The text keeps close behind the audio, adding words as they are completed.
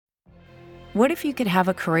What if you could have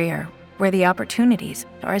a career where the opportunities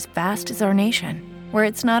are as vast as our nation, where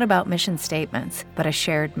it's not about mission statements, but a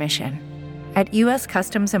shared mission? At U.S.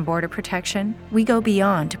 Customs and Border Protection, we go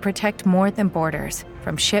beyond to protect more than borders.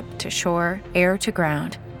 From ship to shore, air to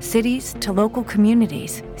ground, cities to local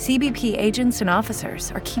communities, CBP agents and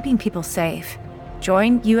officers are keeping people safe.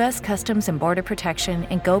 Join U.S. Customs and Border Protection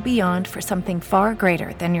and go beyond for something far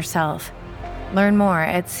greater than yourself. Learn more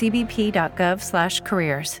at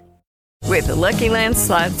cbp.gov/careers. With the Lucky Land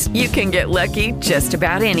Slots, you can get lucky just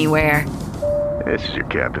about anywhere. This is your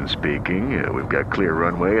captain speaking. We've got clear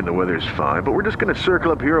runway and the weather's fine, but we're just going to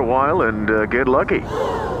circle up here a while and get lucky.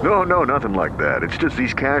 No, nothing like that. It's just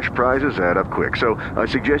these cash prizes add up quick. So I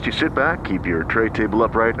suggest you sit back, keep your tray table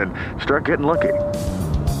upright, and start getting lucky.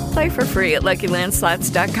 Play for free at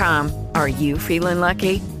LuckyLandSlots.com. Are you feeling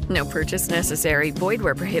lucky? No purchase necessary. Void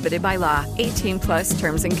where prohibited by law. 18+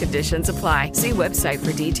 terms and conditions apply. See website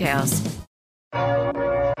for details.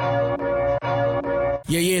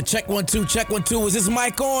 Yeah, check 1 2, check 1 2. Is this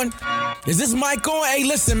mic on? Hey,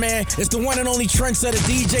 listen, man. It's the one and only trendsetter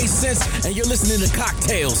DJ Sense, and you're listening to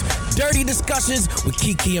Cocktails. Dirty discussions with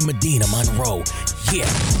Kiki and Medina Monroe. Yeah.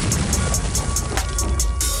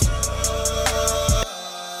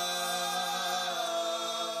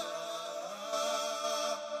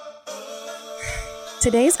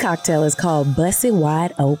 Today's cocktail is called Bust It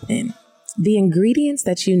Wide Open. The ingredients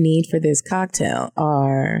that you need for this cocktail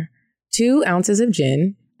are 2 ounces of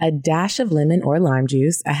gin, a dash of lemon or lime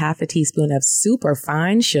juice, a half a teaspoon of super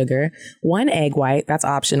fine sugar, 1 egg white, that's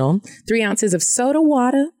optional, 3 ounces of soda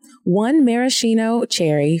water, 1 maraschino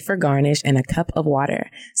cherry for garnish, and a cup of water.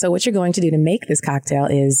 So what you're going to do to make this cocktail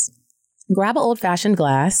is grab an old-fashioned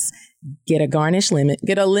glass, get a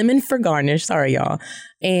lemon for garnish, sorry y'all,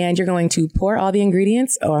 and you're going to pour all the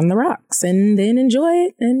ingredients on the rocks and then enjoy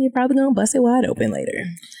it, and you're probably going to bust it wide open later.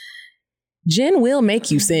 Gin will make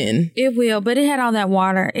you sin. It will, but it had all that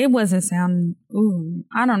water. It wasn't sounding... Ooh,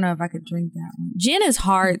 I don't know if I could drink that one. Gin is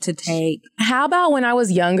hard to take. How about when I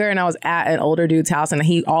was younger and I was at an older dude's house and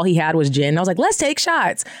all he had was gin? I was like, let's take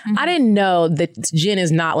shots. Mm-hmm. I didn't know that gin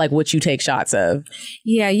is not like what you take shots of.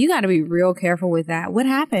 Yeah, you got to be real careful with that. What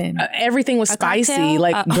happened? Everything was spicy.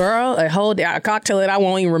 Like, girl, a cocktail that I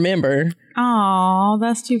won't even remember. Oh,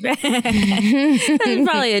 that's too bad. That's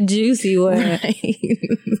probably a juicy one. Right.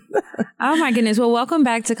 Oh my goodness. Well, welcome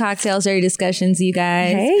back to Cocktails Dirty Discussions, you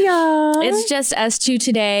guys. Hey, y'all. It's just us two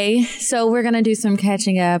today. So we're going to do some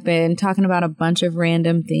catching up and talking about a bunch of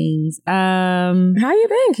random things. How you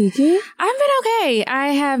been, Kiki? I've been okay. I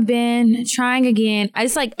have been trying again.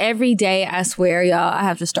 It's like every day, I swear, y'all, I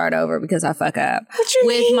have to start over because I fuck up. What you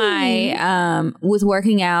with mean? My with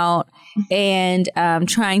working out and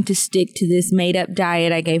trying to stick to this made up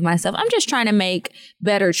diet I gave myself. I'm just trying to make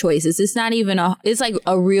better choices. It's not even it's like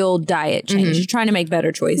a real diet change. Mm-hmm. You're trying to make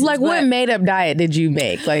better choices. Like, what made up diet did you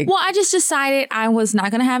make? Like, well, I just decided I was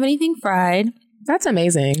not going to have anything fried. That's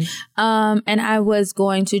amazing. And I was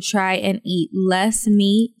going to try and eat less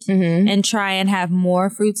meat and try and have more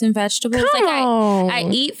fruits and vegetables. Come on. I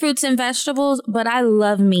eat fruits and vegetables, but I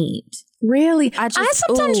love meat. Really? I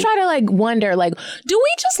sometimes try to like wonder, like, do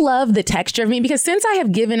we just love the texture of meat? Because since I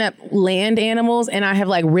have given up land animals and I have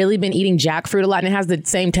like really been eating jackfruit a lot and it has the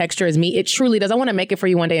same texture as meat, it truly does. I want to make it for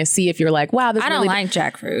you one day and see if you're like, wow, this I don't like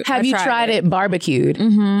jackfruit. Have you tried it barbecued?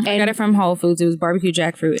 Mm-hmm. I got it from Whole Foods. It was barbecue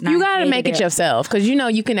jackfruit. You got to make it yourself because you know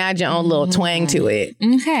you can add your own little twang to it.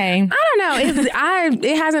 Okay. I don't know.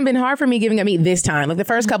 It hasn't been hard for me giving up meat this time. Like the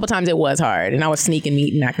first couple times it was hard and I was sneaking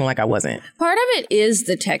meat and acting like I wasn't. Part of it is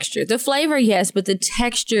the texture. The flavor, yes, but the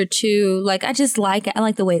texture too. Like I just like it. I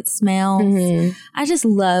like the way it smells. Mm-hmm. I just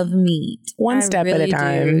love meat. One step at a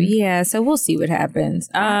time. Yeah, so we'll see what happens.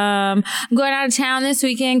 I'm going out of town this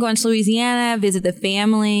weekend, going to Louisiana, visit the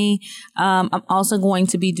family. I'm also going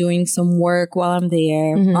to be doing some work while I'm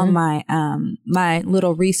there on my my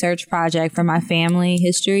little research project for my family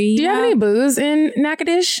history. Do you have any booze in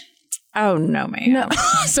Natchitoches? Oh, no, ma'am. No.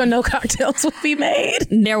 So no cocktails will be made?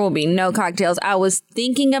 There will be no cocktails. I was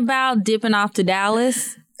thinking about dipping off to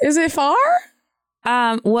Dallas. Is it far?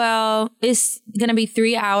 Well, it's going to be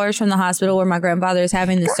 3 hours from the hospital where my grandfather is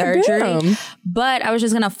having the surgery. Damn. But I was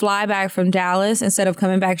just going to fly back from Dallas instead of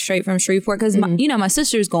coming back straight from Shreveport because, my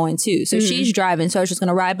sister's going too. So she's driving. So I was just going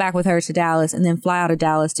to ride back with her to Dallas and then fly out of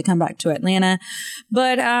Dallas to come back to Atlanta.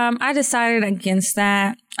 But I decided against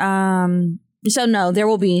that. So no, there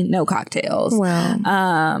will be no cocktails.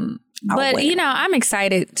 Wow. But, I'm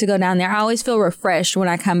excited to go down there. I always feel refreshed when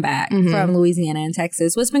I come back from Louisiana and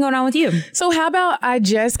Texas. What's been going on with you? So how about I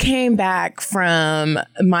just came back from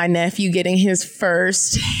my nephew getting his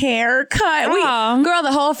first haircut. Girl,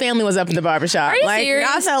 the whole family was up in the barbershop. Are you serious?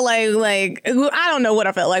 I felt like, I don't know what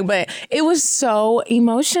I felt like, but it was so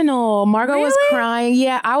emotional. Margot was crying.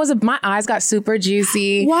 Yeah, my eyes got super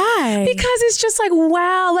juicy. Why? Because it's just like,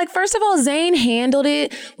 wow. Like, first of all, Zane handled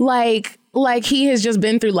it like he has just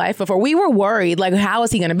been through life before. We were worried, like, how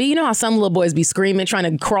is he going to be? You know how some little boys be screaming, trying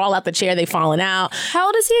to crawl out the chair, they falling out. How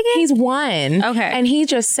old is he again? He's 1. Okay. And he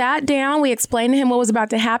just sat down. We explained to him what was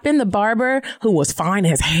about to happen. The barber, who was fine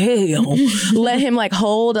as hell, let him like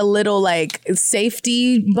hold a little like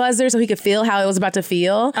safety buzzer so he could feel how it was about to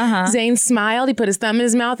feel. Zane smiled. He put his thumb in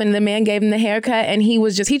his mouth and the man gave him the haircut. And he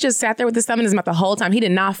just sat there with his thumb in his mouth the whole time. He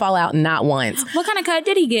did not fall out, not once. What kind of cut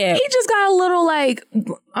did he get? He just got a little like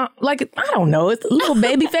I don't know, it's a little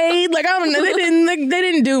baby fade. Like, I don't know. They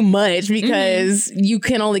didn't do much because you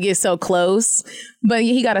can only get so close. But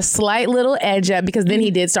he got a slight little edge up because then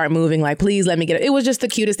he did start moving. Like, please let me get it. It was just the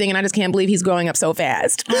cutest thing, and I just can't believe he's growing up so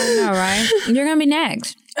fast. I know, right? You're gonna be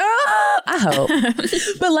next. I hope.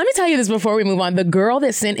 But let me tell you this before we move on. The girl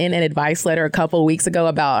that sent in an advice letter a couple of weeks ago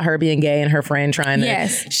about her being gay and her friend trying to,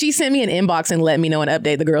 she sent me an inbox and let me know an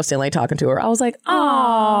update. The girl still ain't talking to her. I was like,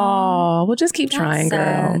 oh, well, just keep trying, girl.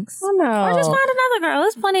 I know. Or just find another girl.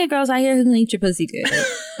 There's plenty of girls out here who can eat your pussy good.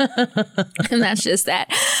 And that's just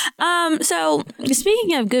that. So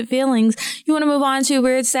speaking of good feelings, you want to move on to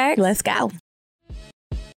weird sex? Let's go.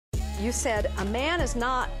 You said a man is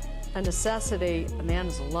not a necessity, a man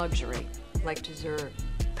is a luxury. Like dessert.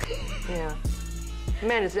 Yeah. A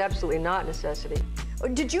man is absolutely not a necessity.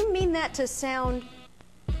 Did you mean that to sound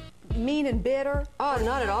mean and bitter? Oh,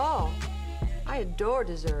 not at all. I adore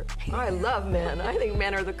dessert. I love men. I think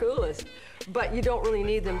men are the coolest. But you don't really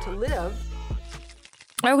need them to live.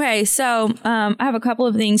 Okay, so I have a couple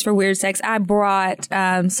of things for weird sex. I brought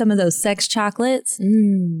some of those sex chocolates.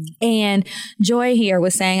 And Joy here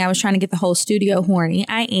was saying I was trying to get the whole studio horny.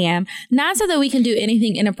 I am. Not so that we can do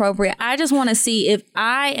anything inappropriate. I just want to see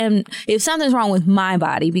if something's wrong with my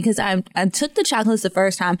body, because I took the chocolates the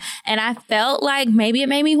first time and I felt like maybe it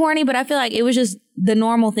made me horny, but I feel like it was just the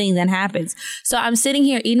normal thing that happens. So I'm sitting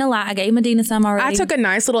here eating a lot. I gave Medina some already. I took a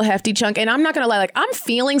nice little hefty chunk, and I'm not gonna lie, like, I'm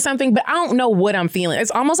feeling something, but I don't know what I'm feeling.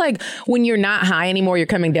 It's almost like when you're not high anymore, you're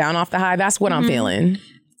coming down off the high. That's what I'm feeling.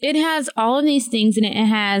 It has all of these things in it. It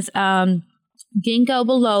has ginkgo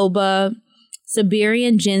biloba,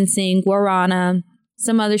 Siberian ginseng, guarana,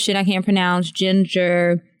 some other shit I can't pronounce,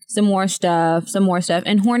 ginger, some more stuff,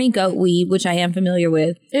 and horny goat weed, which I am familiar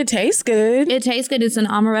with. It tastes good. It's an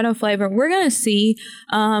amaretto flavor. We're going to see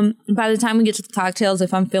by the time we get to the cocktails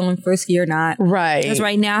if I'm feeling frisky or not. Right. Because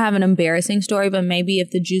right now I have an embarrassing story, but maybe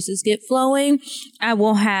if the juices get flowing, I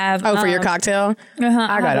will have... Oh, for your cocktail?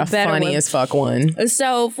 I got a funny as fuck one.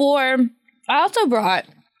 So I also brought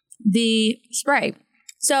the spray.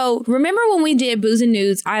 So remember when we did Booze and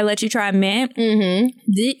Nudes, I let you try mint?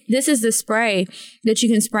 This is the spray that you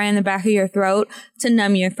can spray in the back of your throat to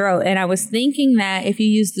numb your throat. And I was thinking that if you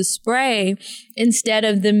use the spray instead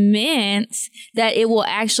of the mint, that it will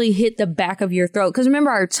actually hit the back of your throat. Because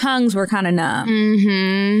remember, our tongues were kind of numb.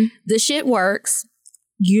 The shit works.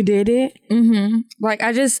 You did it? Like,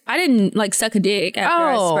 I didn't like suck a dick after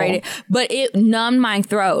I sprayed it, but it numbed my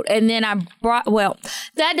throat. And then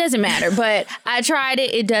that doesn't matter, but I tried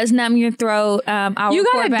it. It does numb your throat. You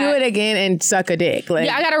gotta do it again and suck a dick. Like,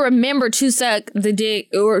 yeah, I gotta remember to suck the dick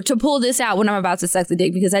or to pull this out when I'm about to suck the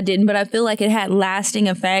dick, because I didn't, but I feel like it had lasting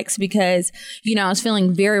effects because, I was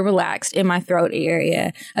feeling very relaxed in my throat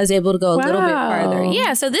area. I was able to go a little bit further.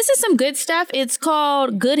 Yeah, so this is some good stuff. It's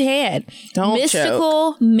called Good Head.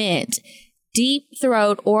 Mystical Mint Deep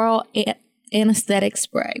Throat Oral Anesthetic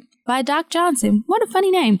Spray by Doc Johnson. What a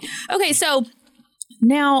funny name. Okay, so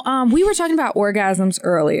now we were talking about orgasms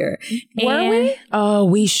earlier. Were we? Oh,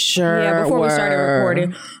 we sure Yeah, before were. we started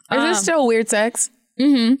recording. Is this still weird sex?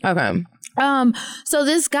 Okay. So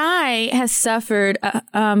this guy has suffered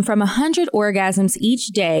from 100 orgasms each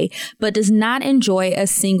day, but does not enjoy a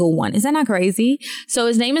single one. Is that not crazy? So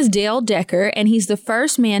his name is Dale Decker, and he's the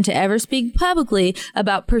first man to ever speak publicly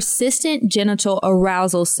about persistent genital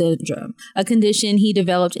arousal syndrome, a condition he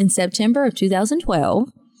developed in September of 2012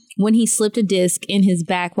 when he slipped a disc in his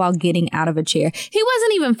back while getting out of a chair. He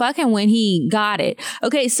wasn't even fucking when he got it.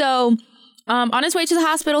 Okay, so... On his way to the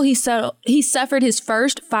hospital, he suffered his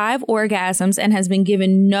first 5 orgasms and has been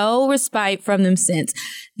given no respite from them since.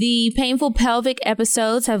 The painful pelvic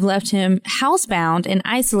episodes have left him housebound and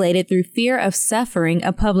isolated through fear of suffering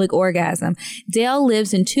a public orgasm. Dale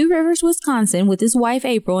lives in Two Rivers, Wisconsin with his wife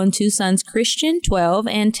April and 2 sons, Christian, 12,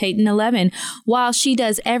 and Tayton, 11. While she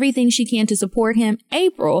does everything she can to support him,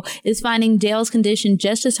 April is finding Dale's condition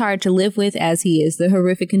just as hard to live with as he is. The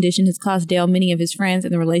horrific condition has cost Dale many of his friends,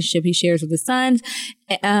 and the relationship he shares with his sons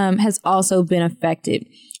has also been affected.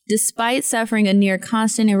 Despite suffering a near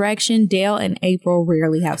constant erection, Dale and April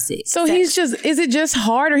rarely have sex. So is it just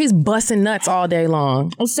hard, or he's busting nuts all day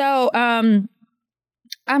long? So,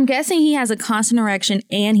 I'm guessing he has a constant erection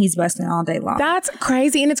and he's busting all day long. That's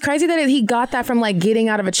crazy. And it's crazy that he got that from like getting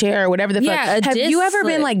out of a chair or whatever the fuck. Have you ever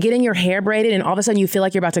been like getting your hair braided and all of a sudden you feel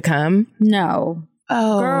like you're about to come? No.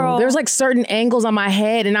 Oh, girl. There's like certain angles on my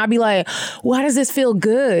head and I'll be like, why does this feel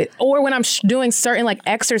good? Or when I'm doing certain like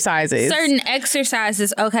exercises. Certain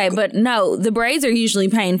exercises. Okay. But no, the braids are usually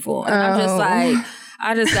painful. And I'm just like,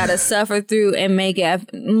 I just got to suffer through and make it. I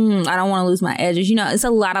don't want to lose my edges. You know, it's a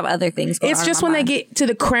lot of other things going on. It's just when they get to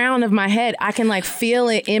the crown of my head, I can like feel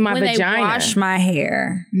it in my vagina. When they wash my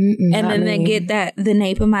hair and then they get the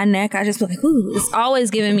nape of my neck, I just feel like, ooh, it's always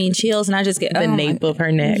giving me chills and I just get the nape of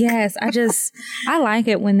her neck. Yes, I like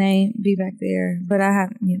it when they be back there, but I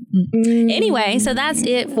have, Anyway, so that's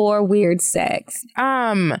it for weird sex.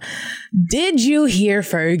 Did you hear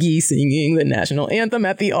Fergie singing the national anthem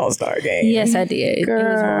at the All-Star game? Yes, I did.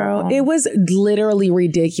 Girl, it was literally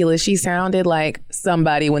ridiculous. She sounded like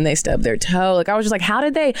somebody when they stubbed their toe. Like I was just like, how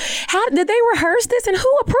did they rehearse this and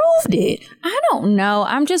who approved it? I don't know.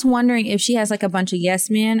 I'm just wondering if she has like a bunch of yes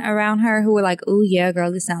men around her who were like, oh yeah,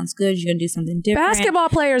 girl, this sounds good. You're gonna do something different. Basketball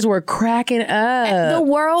players were cracking up. The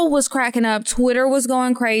world was cracking up. Twitter was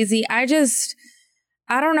going crazy. I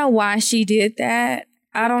don't know why she did that.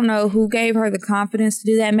 I don't know who gave her the confidence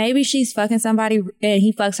to do that. Maybe she's fucking somebody and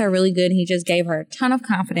he fucks her really good and he just gave her a ton of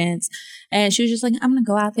confidence. And she was just like, I'm going to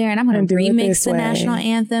go out there and I'm going to remix the national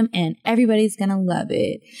anthem and everybody's going to love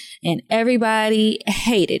it. And everybody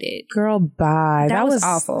hated it. Girl, bye. That was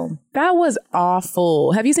awful. That was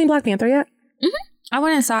awful. Have you seen Black Panther yet? I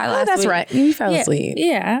went and saw it last week. That's right. You fell asleep.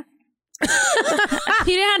 Yeah.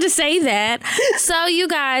 You didn't have to say that. So you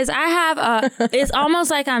guys, I have it's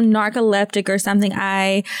almost like I'm narcoleptic or something.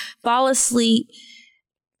 I fall asleep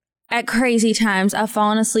at crazy times. I've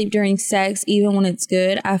fallen asleep during sex, even when it's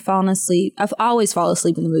good. I've always fallen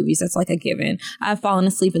asleep in the movies. That's like a given. I've fallen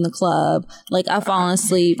asleep in the club. Like I've fallen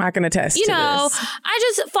asleep. I can attest to this.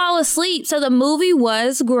 I just fall asleep. So the movie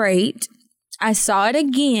was great. I saw it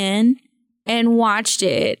again and watched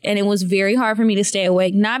it, and it was very hard for me to stay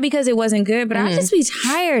awake. Not because it wasn't good, but I'd just be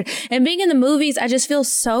tired. And being in the movies, I just feel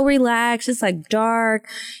so relaxed. It's like dark.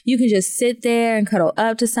 You can just sit there and cuddle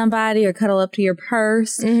up to somebody or cuddle up to your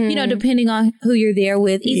purse, depending on who you're there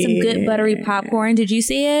with. Eat some good buttery popcorn. Did you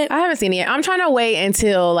see it? I haven't seen it yet. I'm trying to wait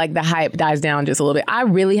until like the hype dies down just a little bit. I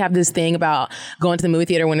really have this thing about going to the movie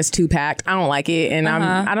theater when it's too packed. I don't like it, and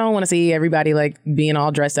I don't want to see everybody like being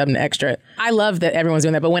all dressed up and extra. I love that everyone's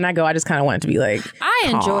doing that, but when I go, I just kind of want it to be like I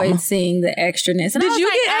enjoyed seeing the extraness. And did you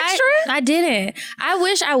get extra? I didn't. I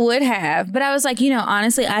wish I would have, but I was like,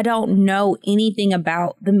 honestly, I don't know anything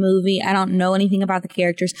about the movie. I don't know anything about the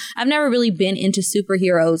characters. I've never really been into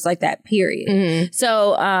superheroes like that, period.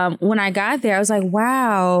 So when I got there, I was like,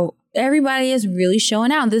 wow, everybody is really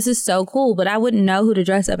showing out. This is so cool, but I wouldn't know who to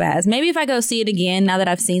dress up as. Maybe if I go see it again, now that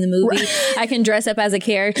I've seen the movie, I can dress up as a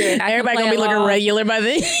character. And everybody gonna be looking regular by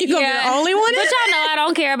then. You gonna be the only one? But y'all know I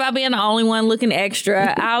don't care about being the only one looking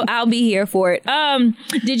extra. I'll be here for it.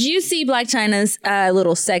 Did you see Blac Chyna's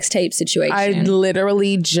little sex tape situation? I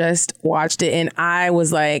literally just watched it and I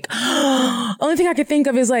was like, only thing I could think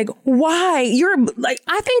of is like, why?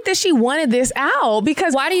 I think that she wanted this out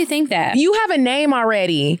because why do you think that? You have a name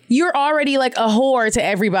already. You're already like a whore to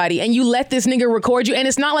everybody and you let this nigga record you, and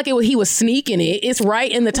it's not like he was sneaking it. It's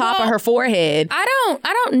right in the top of her forehead. I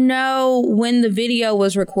don't know when the video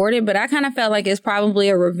was recorded, but I kind of felt like it's probably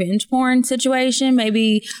a revenge porn situation.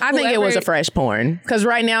 Maybe I think it was a fresh porn because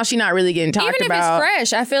right now she's not really getting talked about. Even if it's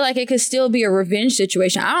fresh, I feel like it could still be a revenge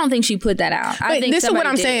situation. I don't think she put that out. I think this is what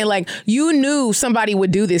I'm saying. Like, you knew somebody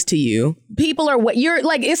would do this to you. People are what you're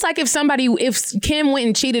like. It's like if Kim went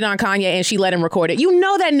and cheated on Kanye and she let him record it, you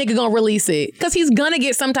know that nigga gonna release it because he's gonna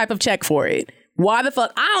get some type of check for it. Why the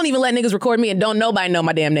fuck? I don't even let niggas record me and don't nobody know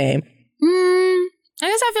my damn name. I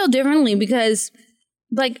guess I feel differently because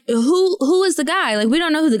like who is the guy? Like, we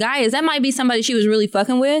don't know who the guy is. That might be somebody she was really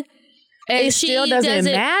fucking with. And it still doesn't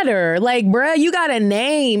matter. Like, bruh, you got a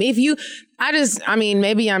name.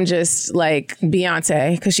 Maybe I'm just like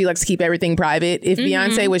Beyonce because she likes to keep everything private. If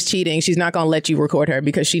Beyonce was cheating, she's not going to let you record her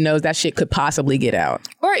because she knows that shit could possibly get out.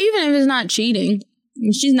 Or even if it's not cheating,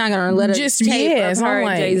 she's not going to let us tape of her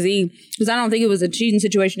and Jay-Z, because I don't think it was a cheating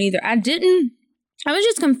situation either. I was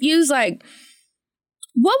just confused. Like,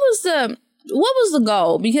 what was the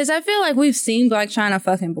goal? Because I feel like we've seen Blac Chyna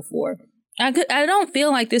fucking before. I don't feel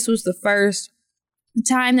like this was the first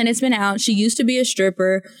time that it's been out. She used to be a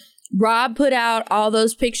stripper. Rob put out all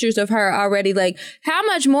those pictures of her already. Like, how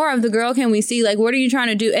much more of the girl can we see? Like, what are you trying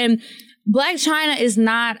to do? And Blac Chyna is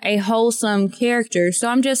not a wholesome character. So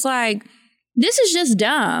I'm just like, this is just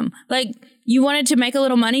dumb. Like, you wanted to make a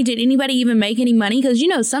little money. Did anybody even make any money?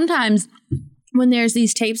 Because, sometimes when there's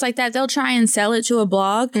these tapes like that, they'll try and sell it to a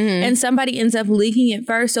blog and somebody ends up leaking it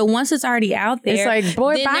first. So once it's already out there, it's like,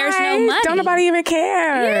 boy, then bye. There's no money. Don't nobody even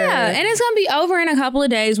care. Yeah. And it's going to be over in a couple of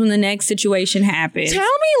days when the next situation happens. Tell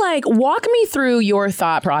me, walk me through your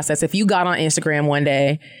thought process. If you got on Instagram one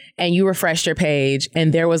day and you refreshed your page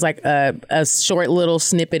and there was a short little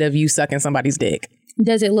snippet of you sucking somebody's dick.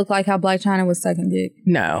 Does it look like how Blac Chyna was sucking dick?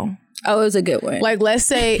 No. Oh, it was a good one. Like, let's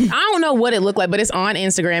say, I don't know what it looked like, but it's on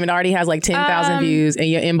Instagram. It already has 10,000 views and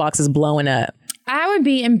your inbox is blowing up. I would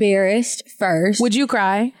be embarrassed first. Would you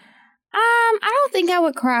cry? I don't think I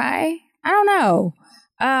would cry. I don't know.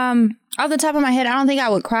 Off the top of my head, I don't think I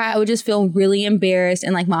would cry. I would just feel really embarrassed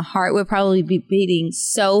and my heart would probably be beating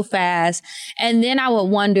so fast. And then I would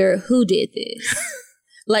wonder, who did this?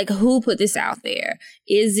 Who put this out there?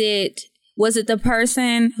 Was it the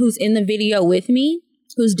person who's in the video with me,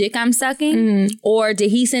 whose dick I'm sucking? Or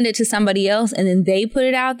did he send it to somebody else and then they put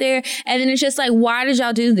it out there? And then it's just like, why did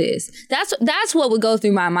y'all do this? That's what would go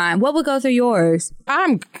through my mind. What would go through yours?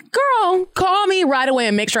 Girl, call me right away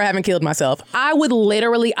and make sure I haven't killed myself. I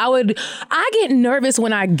get nervous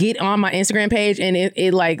when I get on my Instagram page and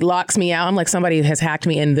it locks me out. I'm like, somebody has hacked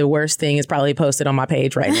me and the worst thing is probably posted on my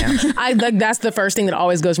page right now. That's the first thing that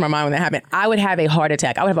always goes through my mind when that happened. I would have a heart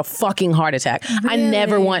attack. I would have a fucking heart attack. Really? I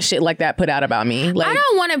never want shit like that put out about me. I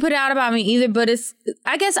don't want it put out about me either, but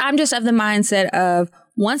I guess I'm just of the mindset of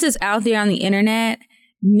once it's out there on the internet,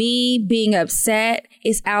 me being upset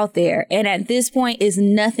is out there. And at this point is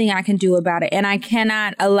nothing I can do about it. And I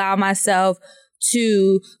cannot allow myself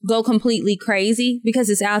to go completely crazy because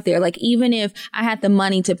it's out there. Even if I had the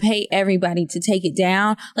money to pay everybody to take it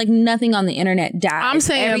down, nothing on the internet dies. I'm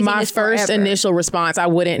saying everything my first initial response,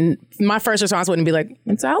 my first response wouldn't be like,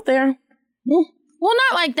 it's out there. Well,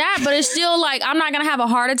 not like that, but it's still I'm not going to have a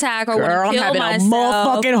heart attack or want to kill myself. I'm having a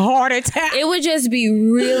motherfucking heart attack. It would just be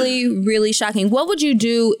really, really shocking. What would you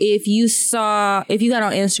do if you got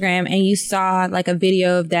on Instagram and you saw a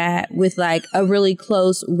video of that with a really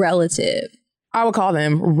close relative? I would call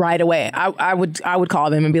them right away. I would call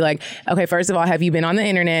them and be like, okay, first of all, have you been on the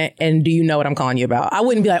internet and do you know what I'm calling you about? I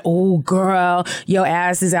wouldn't be like, oh, girl, your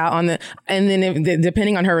ass is out on the... And then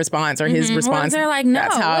depending on her response or his response, they're like, no,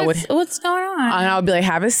 that's how what's going on? And I would be like,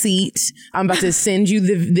 have a seat. I'm about to send you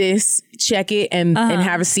this, check it and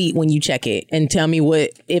have a seat when you check it and tell me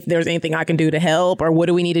if there's anything I can do to help or what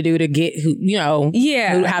do we need to do to get, how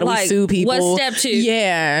do we sue people? What's step 2?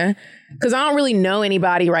 Yeah. Because I don't really know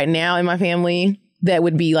anybody right now in my family that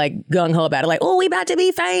would be gung-ho about it. Oh, we about to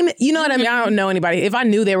be famous. You know what I mean? I don't know anybody. If I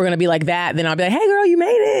knew they were going to be like that, then I'd be like, hey, girl, you made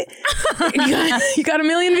it. you got a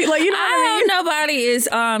million people. You know what I mean? Nobody is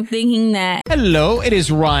thinking that. Hello, it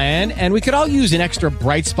is Ryan. And we could all use an extra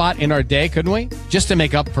bright spot in our day, couldn't we? Just to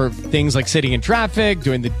make up for things like sitting in traffic,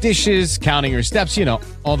 doing the dishes, counting your steps,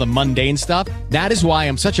 all the mundane stuff. That is why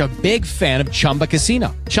I'm such a big fan of Chumba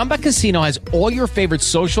Casino. Chumba Casino has all your favorite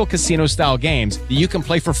social casino style games that you can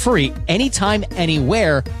play for free anytime,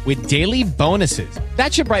 anywhere with daily bonuses.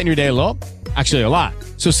 That should brighten your day a little. Actually, a lot.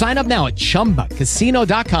 So sign up now at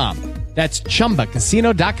ChumbaCasino.com. That's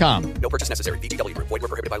ChumbaCasino.com. No purchase necessary. VGW Group. Void where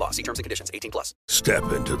prohibited by law. See terms and conditions. 18+.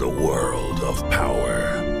 Step into the world of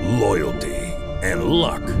power, loyalty, and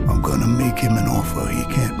luck. I'm gonna make him an offer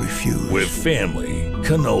he can't refuse. With family,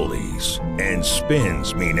 cannolis, and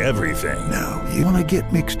spins mean everything. Now, you wanna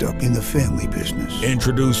get mixed up in the family business.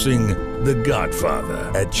 Introducing The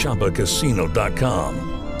Godfather at ChumbaCasino.com.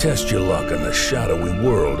 Test your luck in the shadowy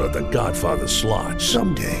world of The Godfather slot.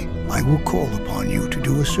 Someday, I will call upon you to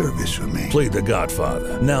do a service for me. Play The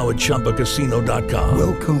Godfather, now at ChumbaCasino.com.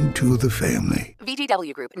 Welcome to the family.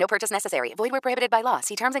 VGW Group. No purchase necessary. Void where prohibited by law.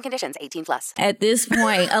 See terms and conditions. 18+. At this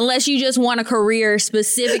point, unless you just want a career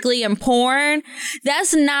specifically in porn,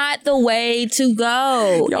 that's not the way to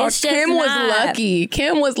go. Y'all, Kim was lucky.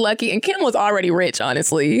 Kim was lucky, and Kim was already rich,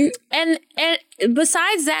 honestly. And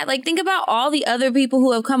besides that, like, think about all the other people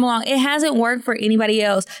who have come along. It hasn't worked for anybody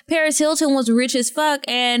else. Paris Hilton was rich as fuck,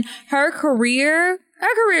 and her career,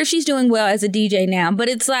 she's doing well as a DJ now, but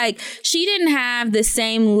it's like she didn't have the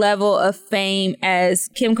same level of fame as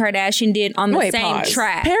Kim Kardashian did on the same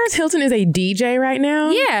track. Paris Hilton is a DJ right now?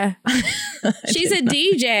 Yeah. She's a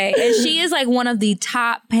DJ, and she is like one of the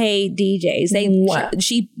top paid DJs.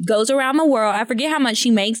 She goes around the world. I forget how much she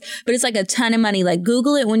makes, but it's like a ton of money. Like,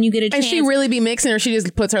 Google it when you get a chance. And she really be mixing, or she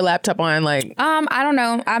just puts her laptop on like... I don't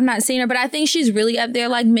know. I've not seen her, but I think she's really up there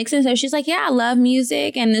like mixing. So she's like, yeah, I love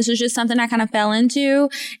music, and this was just something I kind of fell into.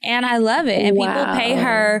 And I love it. And people pay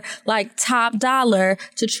her like top dollar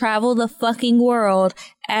to travel the fucking world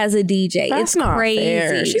as a DJ. That's it's crazy.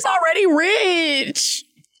 Fair. She's already rich.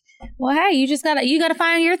 Well, hey, you gotta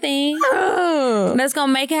find your thing. That's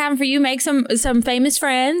gonna make it happen for you. Make some famous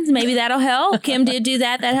friends. Maybe that'll help. Kim did do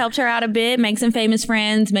that. That helped her out a bit. Make some famous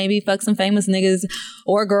friends. Maybe fuck some famous niggas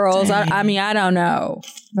or girls. I mean, I don't know.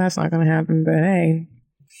 That's not gonna happen, but hey.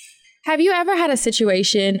 Have you ever had a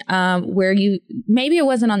situation where maybe it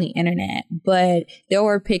wasn't on the internet, but there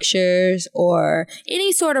were pictures or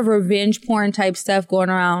any sort of revenge porn type stuff going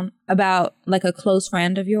around about like a close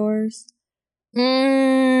friend of yours?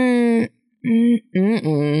 That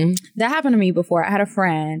happened to me before. I had a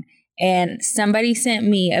friend and somebody sent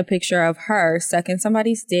me a picture of her sucking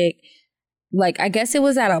somebody's dick. Like, I guess it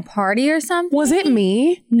was at a party or something. Was it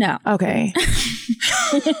me? No. Okay.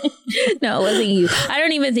 No, it wasn't you. I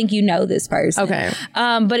don't even think you know this person. Okay.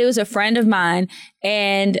 But it was a friend of mine,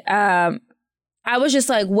 and I was just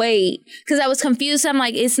like, wait, because I was confused. I'm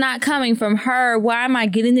like, it's not coming from her. Why am I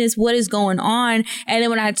getting this? What is going on? And then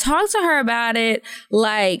when I talked to her about it,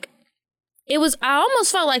 like, I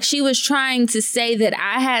almost felt like she was trying to say that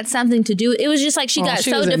I had something to do. It was just like she got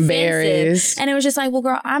so defensive. And it was just like, well,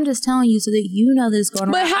 girl, I'm just telling you so that you know this is going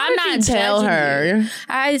on. But how did you tell her?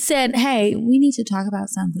 I said, hey, we need to talk about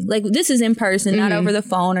something. Like, this is in person, not over the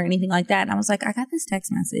phone or anything like that. And I was like, I got this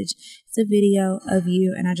text message. It's a video of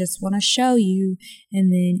you, and I just want to show you.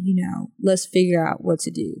 And then, let's figure out what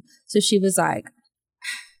to do. So she was like,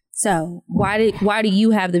 so why do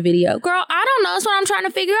you have the video? Girl, I don't know. That's what I'm trying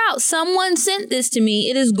to figure out. Someone sent this to me.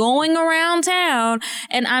 It is going around town,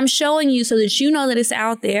 and I'm showing you so that you know that it's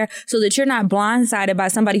out there, so that you're not blindsided by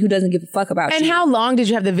somebody who doesn't give a fuck about you. And how long did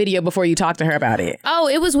you have the video before you talked to her about it? Oh,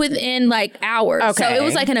 it was within like hours. Okay. So it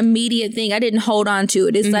was like an immediate thing. I didn't hold on to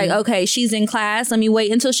it. It's like, okay, she's in class. Let me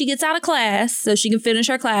wait until she gets out of class so she can finish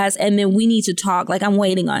her class, and then we need to talk. Like, I'm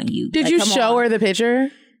waiting on you. Did you show her the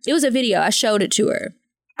picture? It was a video. I showed it to her.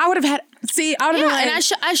 I would have had... See, I would have been like...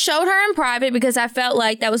 And I showed her in private because I felt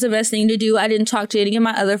like that was the best thing to do. I didn't talk to any of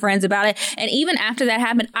my other friends about it. And even after that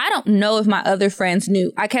happened, I don't know if my other friends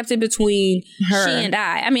knew. I kept it between her. She and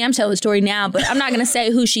I. I mean, I'm telling the story now, but I'm not going to say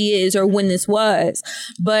who she is or when this was.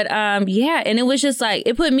 But yeah, and it was just like,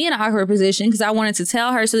 it put me in an awkward position because I wanted to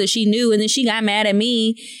tell her so that she knew. And then she got mad at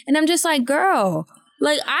me. And I'm just like, girl...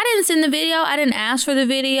 Like, I didn't send the video. I didn't ask for the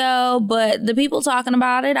video, but the people talking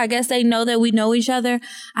about it, I guess they know that we know each other.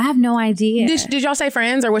 I have no idea. Did y'all say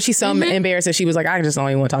friends, or was she so embarrassed that she was like, I just don't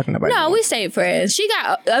even want to talk to nobody? No, we stayed friends.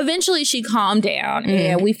 Eventually she calmed down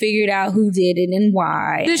and we figured out who did it and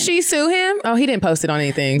why. Did she sue him? Oh, he didn't post it on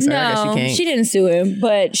anything, so no, I guess she can't. She didn't sue him,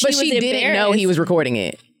 but she didn't know he was recording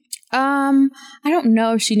it. I don't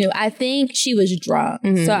know if she knew. I think she was drunk,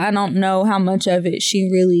 so I don't know how much of it she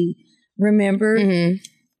really remembered.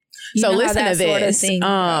 So listen to this.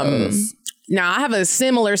 Now I have a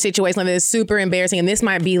similar situation like this, super embarrassing, and this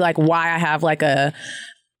might be like why I have like a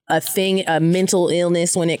mental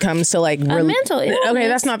illness when it comes to like mental illness. Okay,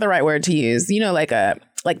 that's not the right word to use.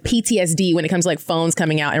 Like PTSD when it comes to like phones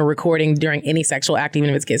coming out and recording during any sexual act, even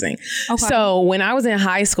if it's kissing. Okay. So when I was in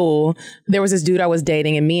high school, there was this dude I was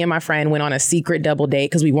dating, and me and my friend went on a secret double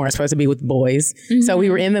date because we weren't supposed to be with boys. So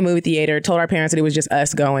we were in the movie theater, told our parents that it was just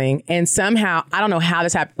us going. And somehow, I don't know how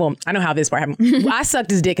this happened. Well, I know how this part happened. I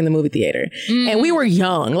sucked his dick in the movie theater. And we were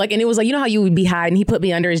young. Like, and it was like, you know how you would be hiding? He put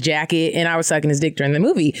me under his jacket and I was sucking his dick during the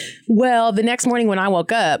movie. Well, the next morning when I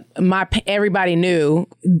woke up, everybody knew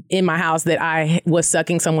in my house that I was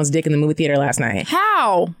sucking someone's dick in the movie theater last night.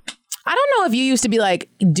 How? I don't know if you used to be like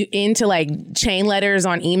into like chain letters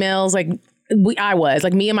on emails. Like I was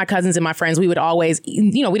like, me and my cousins and my friends, we would always,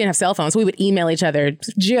 we didn't have cell phones. So we would email each other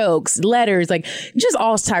jokes, letters, like just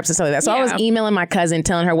all types of stuff like that. So I was emailing my cousin,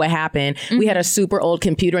 telling her what happened. We had a super old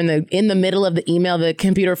computer in the middle of the email, the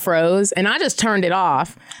computer froze and I just turned it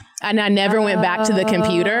off. And I never went back to the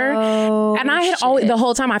computer. And I had always, the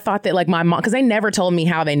whole time I thought that like my mom, because they never told me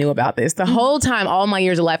how they knew about this. The whole time, all my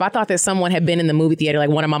years of life, I thought that someone had been in the movie theater, like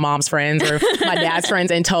one of my mom's friends or my dad's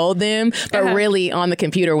friends, and told them. But really on the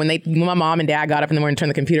computer, when my mom and dad got up in the morning and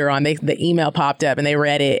turned the computer on, the email popped up and they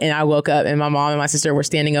read it. And I woke up and my mom and my sister were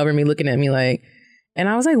standing over me looking at me like, and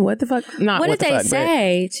I was like, what the fuck? Not what did they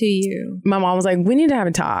say to you? My mom was like, we need to have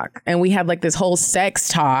a talk. And we had like this whole sex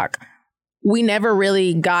talk. We never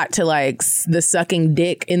really got to like the sucking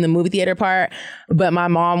dick in the movie theater part. But my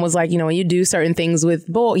mom was like, you know, when you do certain things with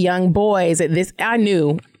young boys,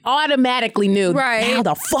 I automatically knew. Right. How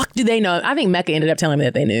the fuck do they know? I think Mecca ended up telling me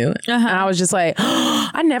that they knew. And I was just like,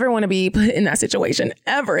 I never want to be put in that situation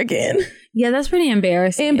ever again. Yeah, that's pretty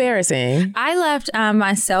embarrassing. I left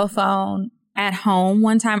my cell phone at home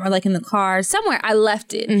one time, or like in the car somewhere. I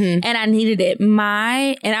left it and I needed it. And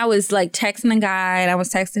I was like texting a guy and I was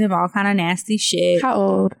texting him all kind of nasty shit. How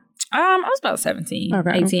old? I was about 17,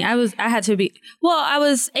 18. I was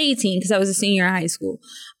 18 because I was a senior in high school.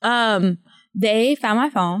 They found my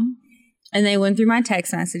phone and they went through my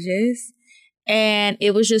text messages, and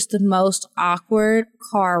it was just the most awkward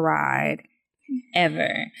car ride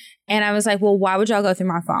ever. And I was like, well, why would y'all go through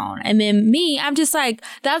my phone? And then I'm just like,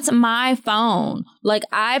 that's my phone. Like,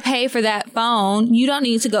 I pay for that phone. You don't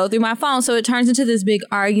need to go through my phone. So it turns into this big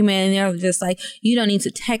argument. And they're just like, you don't need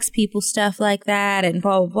to text people stuff like that and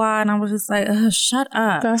blah, blah, blah. And I was just like, oh, shut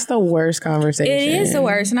up. That's the worst conversation. It is the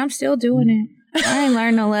worst. And I'm still doing it. I ain't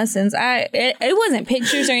learned no lessons. It wasn't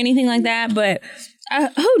pictures or anything like that, but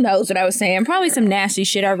who knows what I was saying? Probably some nasty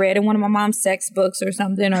shit I read in one of my mom's sex books or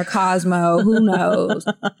something, or Cosmo. Who knows?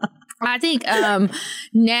 I think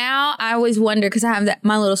now I always wonder, because I have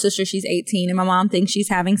my little sister, she's 18, and my mom thinks she's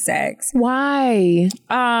having sex. Why?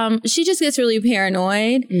 She just gets really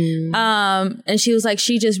paranoid. And she was like,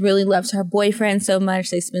 she just really loves her boyfriend so much.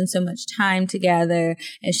 They spend so much time together,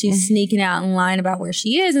 and she's sneaking out and lying about where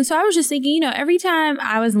she is. And so I was just thinking, you know, every time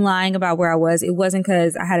I was lying about where I was, it wasn't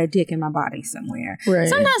because I had a dick in my body somewhere. Right.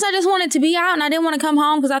 Sometimes I just wanted to be out and I didn't want to come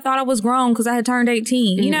home because I thought I was grown because I had turned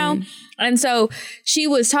 18, you know? And so she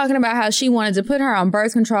was talking about how she wanted to put her on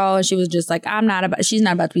birth control, and she was just like, she's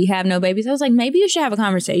not about to be having no babies. I was like, maybe you should have a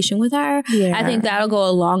conversation with her. Yeah. I think that'll go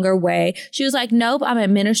a longer way. She was like, nope, I'm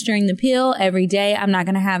administering the pill every day. I'm not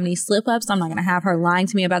going to have any slip ups. I'm not going to have her lying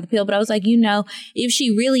to me about the pill. But I was like, you know, if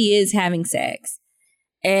she really is having sex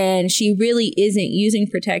and she really isn't using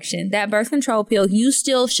protection, that birth control pill, you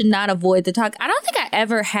still should not avoid the talk. I don't think I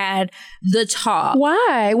ever had the talk.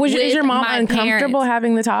 Why? Is your mom uncomfortable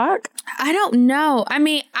having the talk? I don't know. I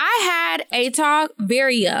mean, I had a talk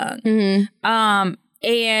very young.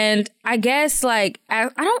 And I guess like, I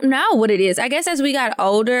don't know what it is. I guess as we got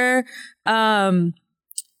older,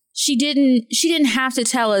 she didn't have to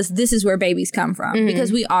tell us this is where babies come from,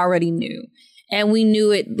 because we already knew. And we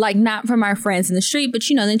knew it, like, not from our friends in the street, but,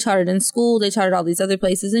 you know, they taught it in school. They taught it all these other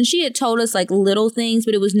places. And she had told us, like, little things,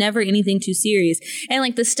 but it was never anything too serious. And,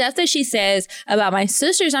 like, the stuff that she says about my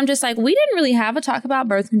sisters, I'm just like, we didn't really have a talk about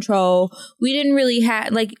birth control. We didn't really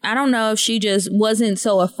have, like, I don't know if she just wasn't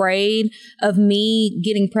so afraid of me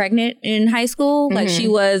getting pregnant in high school like she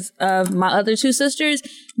was of my other two sisters.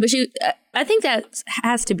 But I think that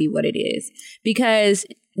has to be what it is, because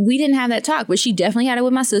we didn't have that talk, but she definitely had it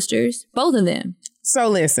with my sisters, both of them. So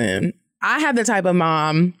listen, I have the type of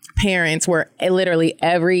parents where literally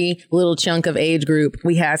every little chunk of age group,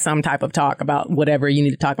 we had some type of talk about whatever you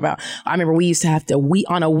need to talk about. I remember we used to have to,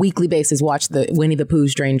 on a weekly basis, watch the Winnie the Pooh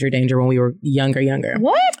Stranger Danger when we were younger.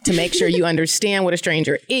 What? To make sure you understand what a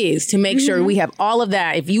stranger is, to make sure we have all of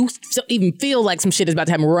that. If you even feel like some shit is about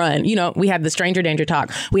to happen, run. You know, we had the stranger danger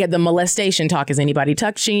talk. We had the molestation talk. Is anybody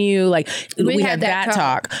touching you? Like, we had that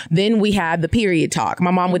talk. Then we had the period talk.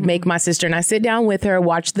 My mom would make my sister and I sit down with her,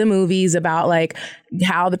 watch the movies about like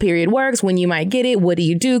how the period works, when you might get it, what do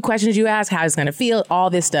you do, questions you ask, how it's going to feel, all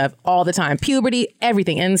this stuff all the time, puberty,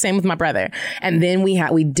 everything. And the same with my brother. And then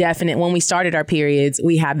when we started our periods,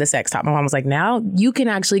 we had the sex talk. My mom was like, now you can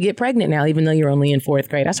actually get pregnant now, even though you're only in 4th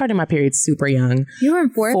grade. I started my period super young. You were in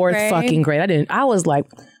 4th grade? 4th fucking grade. I was like,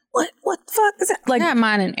 what the fuck is that? Like, I had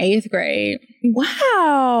mine in 8th grade.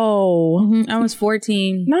 Wow. I was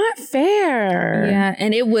 14. Not fair. Yeah.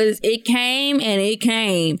 And it came.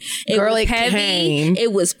 It was heavy.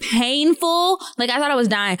 It was painful. Like, I thought I was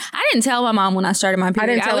dying. I didn't tell my mom when I started my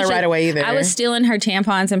period. I didn't tell her right away either. I was stealing her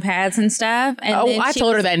tampons and pads and stuff. And I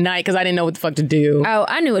told her that night because I didn't know what the fuck to do. Oh,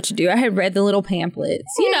 I knew what to do. I had read the little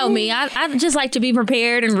pamphlets. You know me. I just like to be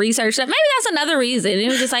prepared and research stuff. Maybe that's another reason. It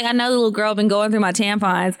was just like, I know the little girl been going through my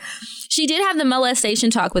tampons. She did have the molestation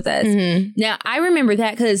talk with us. Now, I remember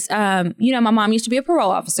that because, you know, my mom used to be a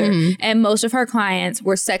parole officer and most of her clients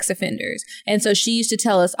were sex offenders. And so she used to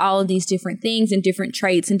tell us all of these different things and different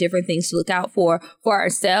traits and different things to look out for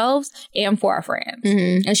ourselves and for our friends.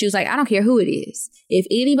 And she was like, I don't care who it is. If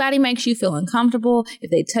anybody makes you feel uncomfortable,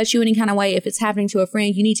 if they touch you any kind of way, if it's happening to a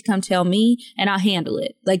friend, you need to come tell me and I'll handle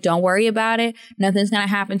it. Like, don't worry about it. Nothing's going to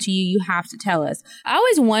happen to you. You have to tell us. I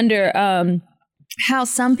always wonder, how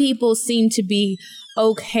some people seem to be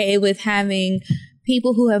okay with having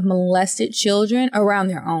people who have molested children around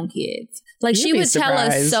their own kids. Like, she would tell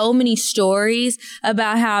us so many stories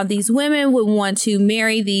about how these women would want to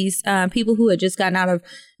marry these people who had just gotten out of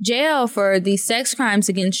jail for these sex crimes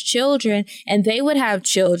against children, and they would have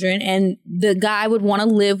children, and the guy would want to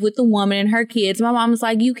live with the woman and her kids. My mom was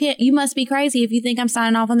like, you must be crazy if you think I'm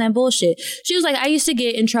signing off on that bullshit. She was like, I used to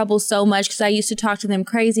get in trouble so much because I used to talk to them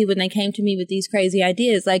crazy when they came to me with these crazy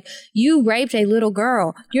ideas. Like, you raped a little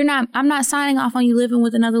girl. I'm not signing off on you living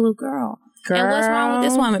with another little girl. Girl. And what's wrong with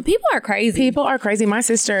this woman? People are crazy. People are crazy. My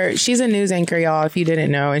sister, she's a news anchor, y'all, if you didn't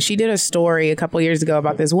know. And she did a story a couple years ago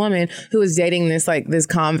about this woman who was dating this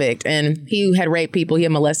convict. And he had raped people. He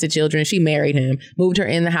had molested children. She married him, moved her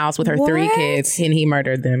in the house with her 3 kids, and he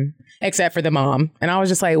murdered them. Except for the mom. And I was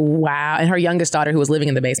just like, wow. And her youngest daughter, who was living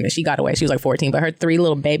in the basement, she got away. She was like 14. But her 3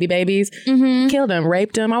 little babies killed him,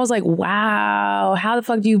 raped him. I was like, wow. How the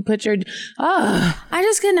fuck do you put your... I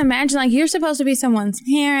just couldn't imagine. Like, you're supposed to be someone's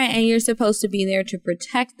parent and you're supposed to be there to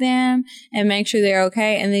protect them and make sure they're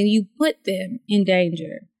okay. And then you put them in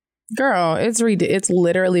danger. Girl, it's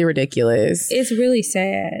literally ridiculous. It's really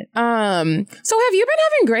sad. So have you been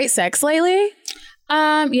having great sex lately?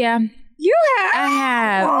 Yeah. You have? I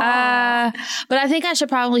have. But I think I should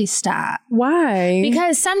probably stop. Why?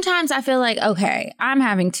 Because sometimes I feel like, okay, I'm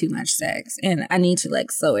having too much sex and I need to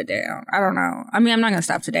like slow it down. I don't know. I mean, I'm not going to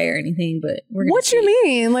stop today or anything, but we're going to What you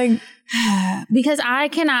mean? Like... Because I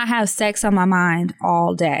cannot have sex on my mind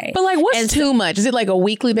all day. But like, what's too much? Is it like a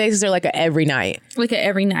weekly basis or like a every night? Like a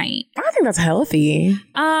every night. I think that's healthy.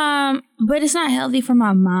 But it's not healthy for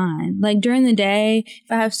my mind. Like, during the day,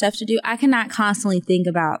 if I have stuff to do, I cannot constantly think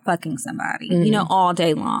about fucking somebody, you know, all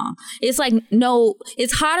day long. It's like, no,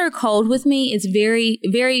 it's hot or cold with me. It's very,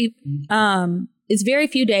 very, it's very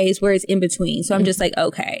few days where it's in between. So I'm just like,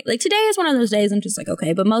 okay. Like, today is one of those days I'm just like,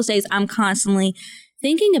 okay. But most days I'm constantly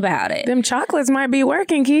thinking about it. Them chocolates might be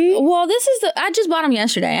working, Key. Well, I just bought them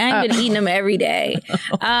yesterday. I ain't been eating them every day.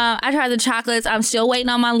 I tried the chocolates. I'm still waiting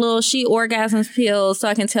on my little She Orgasms pills so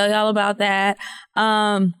I can tell y'all about that.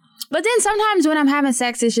 But then sometimes when I'm having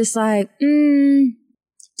sex, it's just like, do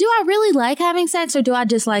I really like having sex or do I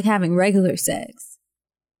just like having regular sex?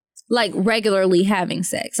 Like, regularly having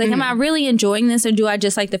sex. Like, am I really enjoying this or do I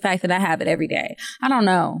just like the fact that I have it every day? I don't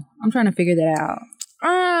know. I'm trying to figure that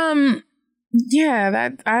out. Yeah,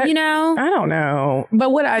 I don't know. But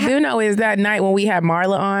what I do know is that night when we had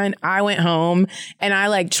Marla on, I went home and I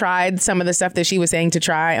like tried some of the stuff that she was saying to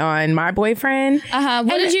try on my boyfriend.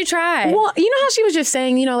 What did you try? Well, you know how she was just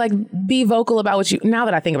saying, you know, like, be vocal about what you... Now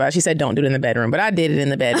that I think about it, she said don't do it in the bedroom, but I did it in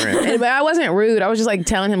the bedroom. But I wasn't rude. I was just like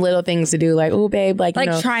telling him little things to do, like, oh, babe, like, you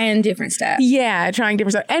know, trying different stuff. Yeah, trying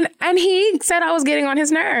different stuff. And he said I was getting on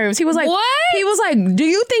his nerves. He was like, what? He was like, do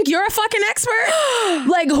you think you're a fucking expert?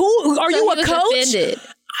 Like, who are you? A coach? Offended.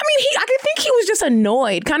 I mean, I could think he was just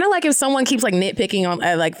annoyed. Kind of like if someone keeps like nitpicking on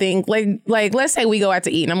like let's say we go out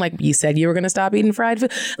to eat and I'm like, you said you were going to stop eating fried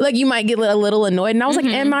food. Like, you might get a little annoyed. And I was like,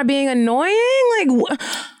 am I being annoying? Like,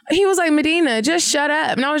 he was like, Medina, just shut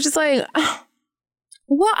up. And I was just like, oh.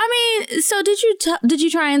 Well, I mean, so did you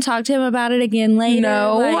try and talk to him about it again later?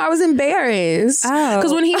 No, I was embarrassed. Oh.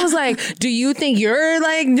 Because when he was like, do you think you're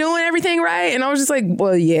like doing everything right? And I was just like,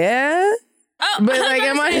 well, yeah. Oh, but like,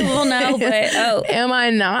 am I? Well, no, but am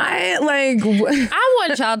I not? Like, I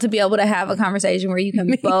want y'all to be able to have a conversation where you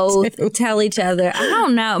can both tell each other. I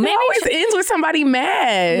don't know. Maybe it always ends with somebody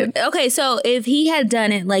mad. Okay, so if he had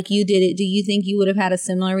done it like you did it, do you think you would have had a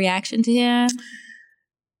similar reaction to him?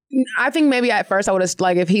 I think maybe at first I would have,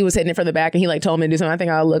 like, if he was hitting it from the back and he like told me to do something, I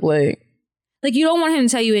think I would look like you don't want him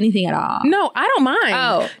to tell you anything at all. No, I don't mind.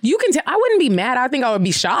 Oh. You can I wouldn't be mad. I think I would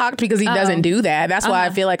be shocked because he doesn't do that. That's why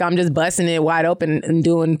I feel like I'm just busting it wide open and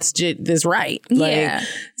doing shit this right. Like, yeah.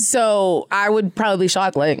 So I would probably be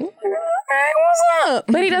shocked, like, what's up?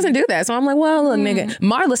 But he doesn't do that. So I'm like, well, look, nigga,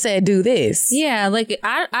 Marla said do this. Yeah, like,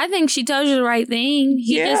 I think she told you the right thing.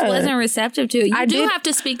 He just wasn't receptive to it. You have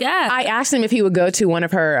to speak up. I asked him if he would go to one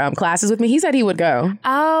of her classes with me. He said he would go.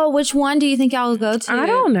 Oh, which one do you think y'all would go to? I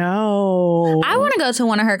don't know. I want to go to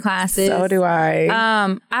one of her classes. So do I.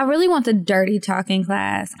 I really want the dirty talking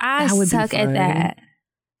class. I suck at that.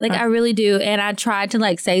 Like, I really do. And I tried to,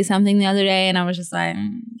 like, say something the other day, and I was just like,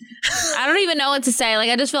 I don't even know what to say. Like,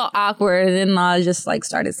 I just felt awkward, and then I just, like,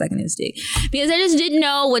 started sucking his dick. Because I just didn't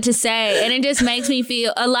know what to say, and it just makes me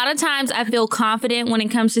feel... A lot of times, I feel confident when it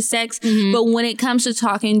comes to sex, but when it comes to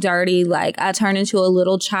talking dirty, like, I turn into a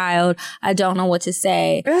little child. I don't know what to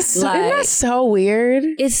say. Isn't that so weird?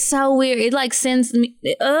 It's so weird. It, like, sends me...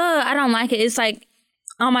 I don't like it. It's, like...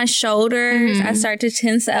 on my shoulders, I start to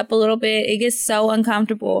tense up a little bit. It gets so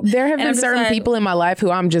uncomfortable. There have been certain people in my life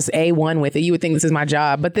who I'm just A1 with it. You would think this is my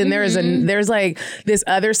job. But then there's like this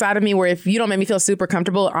other side of me where if you don't make me feel super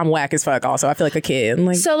comfortable, I'm whack as fuck also. I feel like a kid.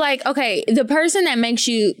 Like, so like, okay, the person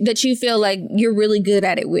that you feel like you're really good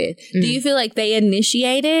at it with, do you feel like they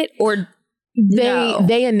initiate it or...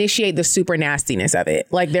 They initiate the super nastiness of it.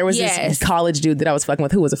 Like there was this college dude that I was fucking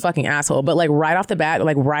with who was a fucking asshole. But like right off the bat,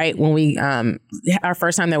 like right when we our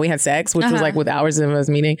first time that we had sex, which was like with hours of us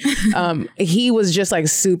meeting, he was just like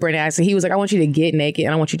super nasty. He was like, I want you to get naked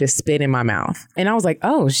and I want you to spit in my mouth. And I was like,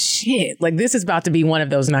 oh shit. Like this is about to be one of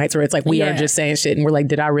those nights where it's like we are just saying shit and we're like,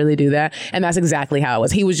 did I really do that? And that's exactly how it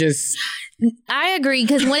was. He was just... I agree,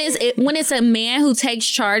 because when it's a man who takes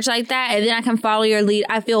charge like that and then I can follow your lead,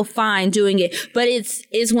 I feel fine doing it. But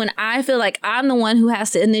it's when I feel like I'm the one who has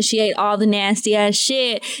to initiate all the nasty ass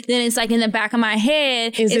shit, then it's like in the back of my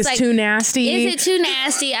head, is this like, too nasty? Is it too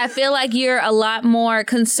nasty? I feel like you're a lot more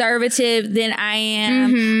conservative than I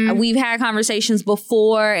am. We've had conversations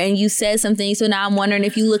before and you said something, so now I'm wondering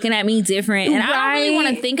if you're looking at me different. And I don't really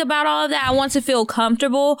want to think about all of that. I want to feel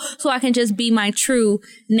comfortable so I can just be my true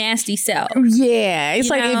nasty self. Yeah, it's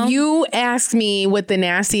like if you ask me what the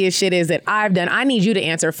nastiest shit is that I've done, I need you to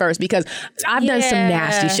answer first because I've done some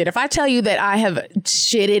nasty shit. If I tell you that I have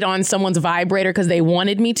shitted on someone's vibrator because they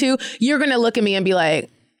wanted me to, you're gonna look at me and be like,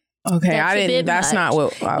 okay, I didn't. That's not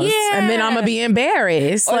what I was. Yeah. And then I'm gonna be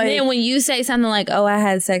embarrassed. Or then when you say something like, "Oh, I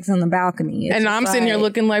had sex on the balcony," and I'm sitting here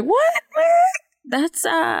looking like, what? That's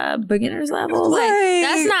beginner's level. Like,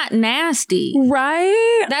 that's not nasty.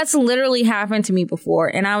 Right? That's literally happened to me before.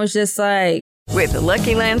 And I was just like... With the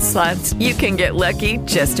Lucky Land Slots, you can get lucky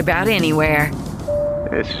just about anywhere.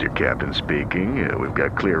 This is your captain speaking. We've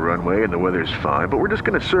got clear runway and the weather's fine, but we're just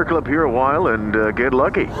going to circle up here a while and get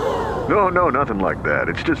lucky. No, nothing like that.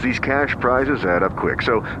 It's just these cash prizes add up quick.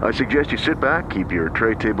 So I suggest you sit back, keep your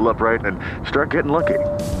tray table upright, and start getting lucky.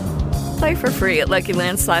 Play for free at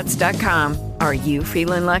LuckyLandSlots.com. Are you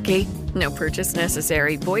feeling lucky? No purchase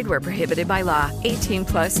necessary. Void where prohibited by law.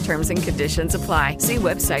 18+ terms and conditions apply. See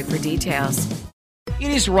website for details.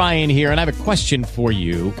 It is Ryan here, and I have a question for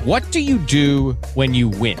you. What do you do when you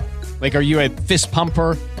win? Like, are you a fist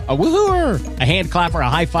pumper, a woohooer, a hand clapper, a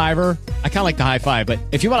high fiver? I kind of like the high five, but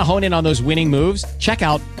if you want to hone in on those winning moves, check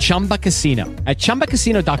out Chumba Casino. At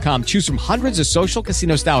ChumbaCasino.com, choose from hundreds of social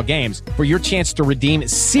casino-style games for your chance to redeem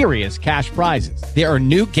serious cash prizes. There are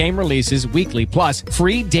new game releases weekly, plus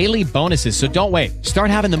free daily bonuses. So don't wait. Start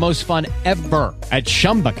having the most fun ever at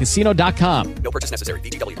ChumbaCasino.com. No purchase necessary.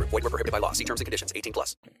 VGW. Void where prohibited by law. See terms and conditions.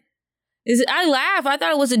 18+. I laugh. I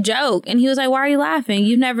thought it was a joke. And he was like, why are you laughing?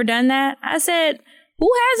 You've never done that? I said... Who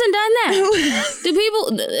hasn't done that?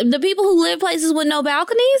 The people who live places with no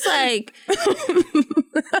balconies, like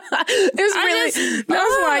it's really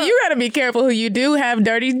that's why you gotta be careful who you do have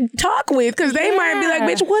dirty talk with, because they might be like,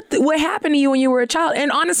 bitch, what happened to you when you were a child?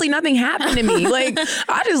 And honestly, nothing happened to me. Like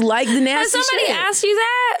I just like the nasty Has somebody shit. asked you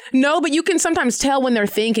that? No, but you can sometimes tell when they're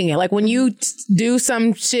thinking it. Like when you do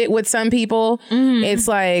some shit with some people, it's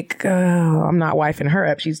like, oh, I'm not wifing her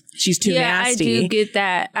up. She's too nasty. Yeah, I do get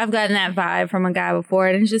that. I've gotten that vibe from a guy before.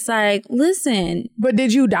 And it's just like, listen. But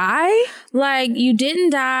did you die? Like, you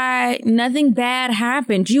didn't die. Nothing bad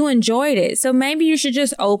happened. You enjoyed it. So maybe you should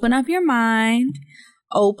just open up your mind,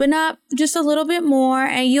 open up just a little bit more,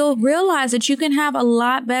 and you'll realize that you can have a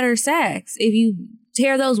lot better sex if you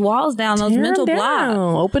tear those walls down, those mental blocks.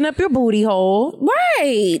 Open up your booty hole.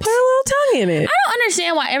 Right. Put a little tongue in it. I don't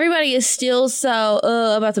understand why everybody is still so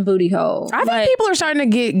about the booty hole. I think people are starting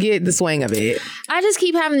to get the swing of it. I just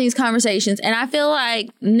keep having these conversations and I feel like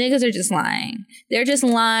niggas are just lying. They're just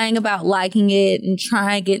lying about liking it and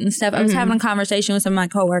trying it and stuff. I was having a conversation with some of my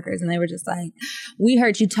coworkers and they were just like, we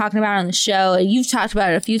heard you talking about it on the show and you've talked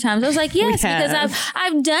about it a few times. I was like, yes, because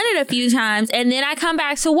I've done it a few times, and then I come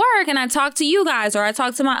back to work and I talk to you guys or I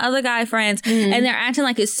talk to my other guy friends and they're acting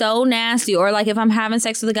like it's so nasty, or like if I'm having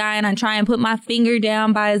sex with a guy and I try and put my finger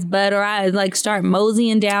down by his butt, or I like start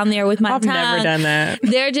moseying down there with my tongue. I've never done that.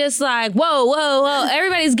 They're just like, whoa, whoa, whoa.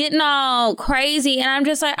 Everybody's getting all crazy. And I'm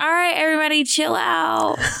just like, all right, everybody chill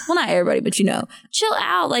out. Well, not everybody, but chill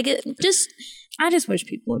out. Like I just wish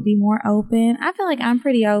people would be more open. I feel like I'm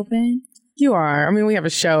pretty open. You are. I mean, we have a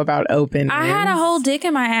show about open. I had a whole dick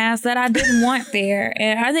in my ass that I didn't want there.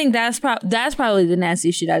 And I think that's probably the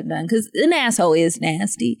nastiest shit I've done. Because an asshole is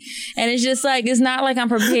nasty. And it's just like, it's not like I'm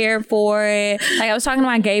prepared for it. Like, I was talking to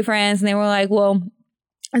my gay friends and they were like, well,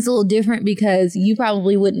 it's a little different because you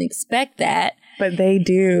probably wouldn't expect that. But they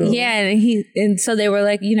do. Yeah, and so they were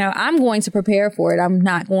like, you know, I'm going to prepare for it. I'm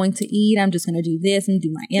not going to eat. I'm just going to do this and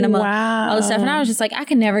do my enema. Wow. All this stuff. And I was just like, I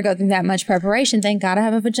can never go through that much preparation. Thank God I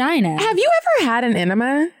have a vagina. Have you ever had an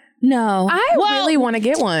enema? No. I really want to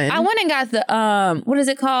get one. I went and got the, what is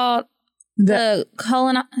it called? The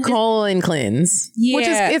colon cleanse. Yeah. Which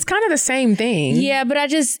is, it's kind of the same thing. Yeah, but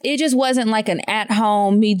it just wasn't like an at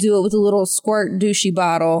home, me do it with a little squirt douchey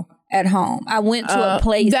bottle. At home. I went to a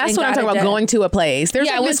place. That's what I'm talking about, going to a place. There's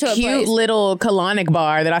like this cute little colonic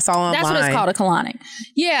bar that I saw online. That's what it's called, a colonic.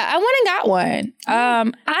 Yeah, I went and got one.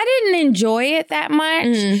 I didn't enjoy it that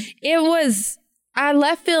much. I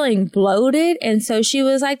left feeling bloated. And so she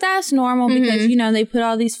was like, that's normal because, you know, they put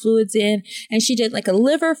all these fluids in. And she did like a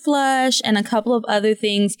liver flush and a couple of other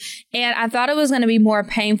things. And I thought it was going to be more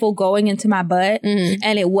painful going into my butt.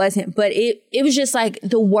 And it wasn't. But it was just like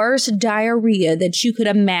the worst diarrhea that you could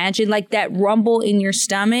imagine. Like that rumble in your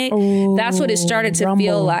stomach. Ooh, that's what it started to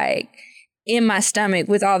feel like. In my stomach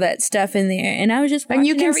with all that stuff in there. And I was just watching and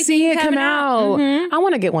you can see it come out. Mm-hmm. I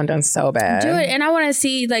want to get one done so bad. Do it. And I want to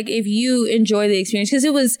see like if you enjoy the experience because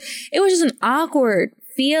it was just an awkward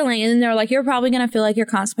feeling. And then they're like, you're probably going to feel like you're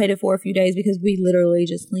constipated for a few days because we literally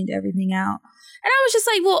just cleaned everything out. And I was just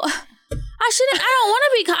like, well,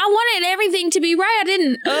 I wanted everything to be right. I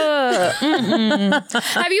didn't.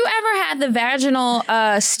 Have you ever had the vaginal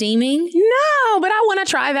steaming? No, but I want to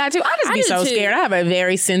try that too. I just be so scared. I have a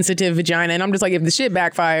very sensitive vagina and I'm just like, if the shit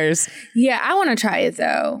backfires. Yeah, I want to try it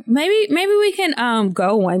though. Maybe we can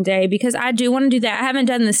go one day because I do want to do that. I haven't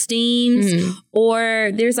done the steams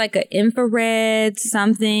or there's like an infrared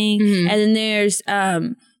something. And then there's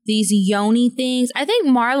these yoni things. I think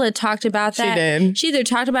Marla talked about that. She did. She either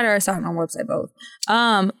talked about it or saw it on our website, both.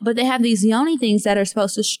 But they have these yoni things that are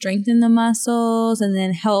supposed to strengthen the muscles and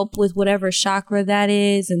then help with whatever chakra that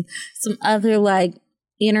is and some other like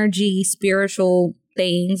energy, spiritual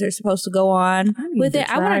things are supposed to go on with it.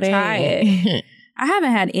 I want to try it. I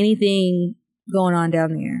haven't had anything going on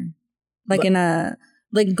down there. Like in a...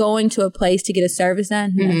 Like going to a place to get a service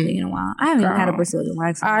done, nothing in a while. I haven't even had a Brazilian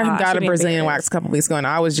wax. I got a Brazilian wax a couple weeks ago and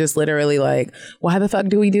I was just literally like, why the fuck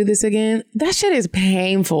do we do this again? That shit is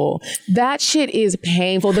painful.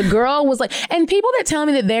 The girl was like, and people that tell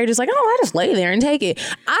me that they're just like, oh, I just lay there and take it.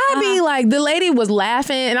 I be like, the lady was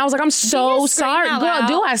laughing and I was like, I'm so sorry. Girl,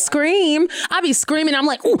 do I scream? I be screaming. I'm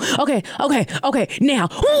like, ooh, okay, now.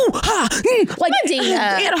 Ooh, ha, like,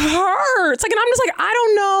 it hurts. Like, and I'm just like, I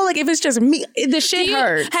don't know, like, if it's just me. The shit hurts.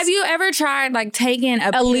 Have you ever tried like taking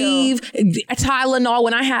a Aleve, Tylenol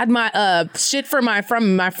when I had my shit from my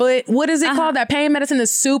foot? What is it called? That pain medicine, the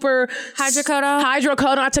super hydrocodone. I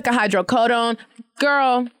took a hydrocodone.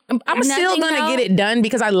 Girl, I'm still gonna get it done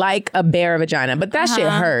because I like a bare vagina, but that shit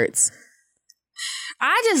hurts.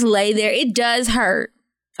 I just lay there. It does hurt.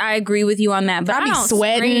 I agree with you on that, but I don't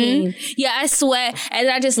sweating. Scream. Yeah, I sweat and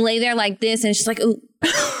I just lay there like this, and it's just like, ooh,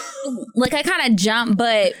 like I kind of jump,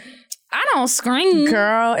 but. I don't scream.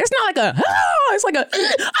 Girl, it's not like it's like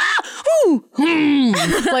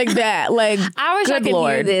like that. Like, I wish I could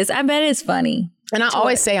hear this. I bet it's funny. And I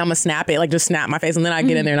always say I'm gonna snap it, like just snap my face, and then I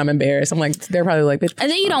get in there and I'm embarrassed. I'm like, they're probably like, bitch.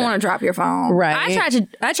 And then you don't want to drop your phone, right?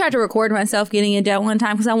 I tried to record myself getting it done one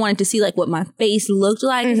time because I wanted to see like what my face looked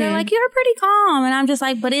like. Because they're like, you're pretty calm, and I'm just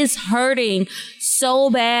like, but it's hurting so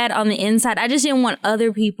bad on the inside. I just didn't want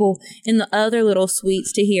other people in the other little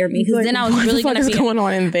suites to hear me because like, then I was really gonna be going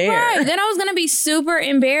on in there. Right, then I was gonna be super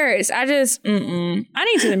embarrassed. I just, I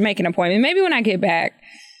need to make an appointment. Maybe when I get back.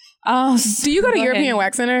 Oh, do you go to European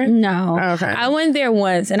Wax Center? No. Oh, okay. I went there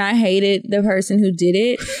once and I hated the person who did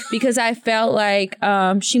it because I felt like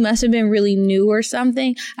she must have been really new or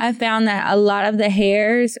something. I found that a lot of the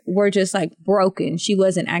hairs were just like broken. She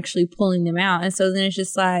wasn't actually pulling them out. And so then it's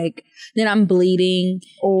just like, then I'm bleeding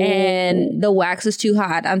and the wax is too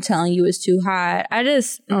hot. I'm telling you, it's too hot. I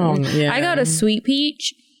just, I go to Sweet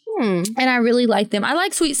Peach. And I really like them. I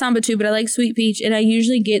like Sweet Samba too, but I like Sweet Peach. And I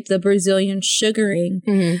usually get the Brazilian sugaring.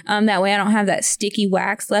 That way I don't have that sticky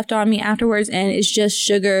wax left on me afterwards. And it's just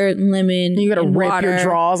sugar, lemon, you gotta rip water. your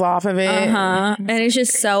drawers off of it. And it's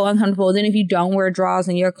just so uncomfortable. Then if you don't wear drawers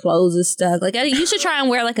and your clothes is stuck. Like you should try and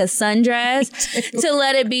wear like a sundress to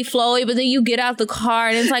let it be flowy. But then you get out the car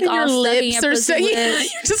and it's like and all your stuck lips in your are pussy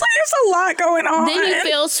lips. You're just like, there's a lot going on. Then you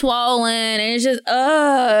feel swollen and it's just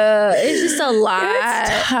a lot.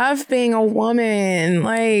 It's tough. tough being a woman.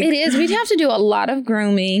 Like, it is. We have to do a lot of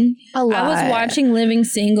grooming. A lot. I was watching Living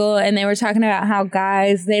Single, and they were talking about how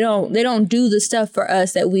guys, they don't do the stuff for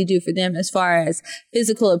us that we do for them as far as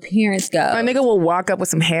physical appearance goes. A nigga will walk up with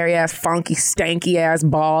some hairy ass, funky, stanky ass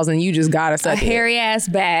balls, and you just gotta suck a hairy ass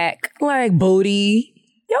back, like booty.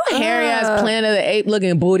 Your hairy ass Planet of the Ape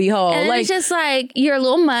looking booty hole. And like, it's just like, you're a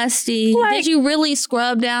little musty. Like, did you really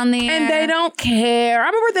scrub down there? And they don't care. I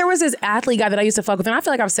remember there was this athlete guy that I used to fuck with, and I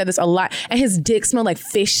feel like I've said this a lot, and his dick smelled like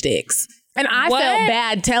fish sticks. And I felt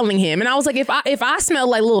bad telling him. And I was like, if I smell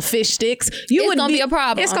like little fish sticks, it's gonna be a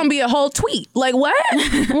problem. It's gonna be a whole tweet. Like, what?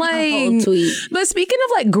 Like, a whole tweet. But speaking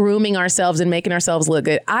of like grooming ourselves and making ourselves look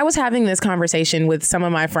good, I was having this conversation with some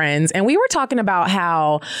of my friends, and we were talking about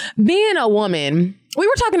how being a woman, we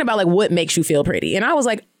were talking about like what makes you feel pretty. And I was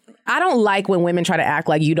like, I don't like when women try to act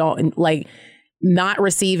like you don't like not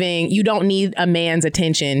receiving, you don't need a man's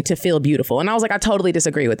attention to feel beautiful. And I was like, I totally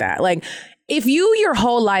disagree with that. Like, if you your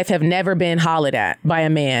whole life have never been hollered at by a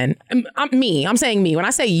man, I'm saying me. When I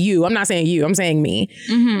say you, I'm not saying you, I'm saying me.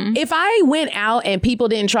 Mm-hmm. If I went out and people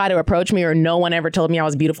didn't try to approach me or no one ever told me I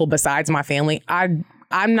was beautiful besides my family, I'm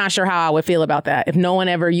not sure how I would feel about that. If no one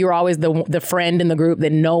ever, you're always the friend in the group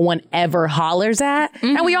that no one ever hollers at.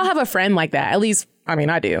 Mm-hmm. And we all have a friend like that, at least. I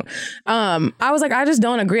mean, I do. I was like, I just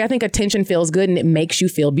don't agree. I think attention feels good and it makes you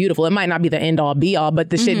feel beautiful. It might not be the end all be all,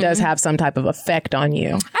 but the shit does have some type of effect on you.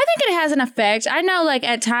 I think it has an effect. I know, like,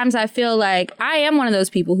 at times I feel like I am one of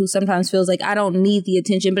those people who sometimes feels like I don't need the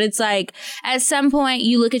attention, but it's like at some point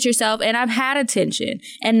you look at yourself, and I've had attention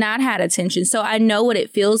and not had attention. So I know what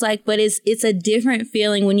it feels like, but it's a different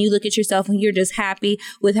feeling when you look at yourself and you're just happy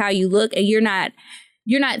with how you look and you're not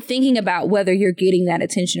thinking about whether you're getting that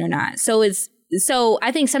attention or not. So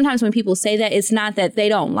I think sometimes when people say that, it's not that they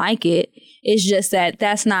don't like it. It's just that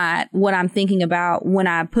that's not what I'm thinking about when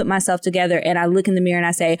I put myself together and I look in the mirror and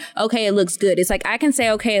I say, okay, it looks good. It's like I can say,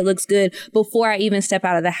 okay, it looks good before I even step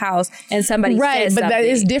out of the house and somebody says something. Right, but that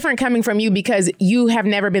is different coming from you because you have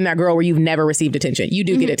never been that girl where you've never received attention. You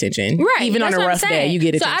do get attention. Right. Even on a rough day, you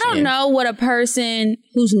get attention. So I don't know what a person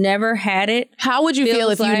who's never had it. How would you feel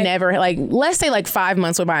if you never, like, let's say like 5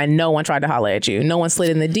 months went by and no one tried to holler at you. No one slid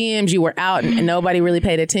in the DMs. You were out and nobody really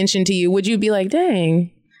paid attention to you. Would you be like,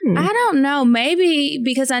 dang? I don't know. Maybe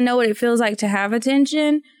because I know what it feels like to have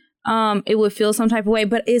attention, it would feel some type of way.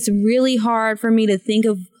 But it's really hard for me to think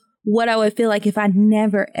of what I would feel like if I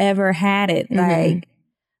never, ever had it. Like,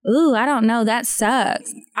 ooh, I don't know. That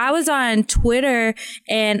sucks. I was on Twitter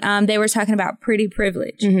and they were talking about pretty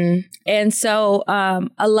privilege. And so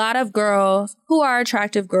a lot of girls who are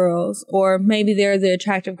attractive girls, or maybe they're the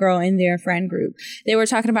attractive girl in their friend group, they were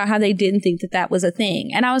talking about how they didn't think that was a thing.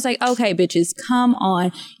 And I was like, okay, bitches, come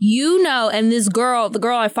on. You know, and this girl, the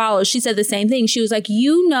girl I followed, she said the same thing. She was like,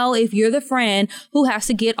 you know, if you're the friend who has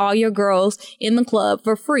to get all your girls in the club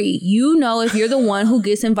for free, you know, if you're the one who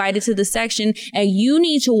gets invited to the section and you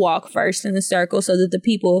need to walk first in the circle so that the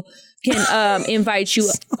people can invite you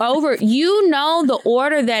over. You know the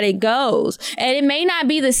order that it goes. And it may not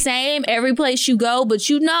be the same every place you go, but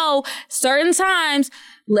you know certain times,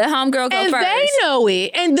 let homegirl go first. And they know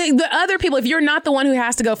it. And the other people, if you're not the one who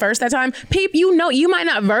has to go first that time, you know, you might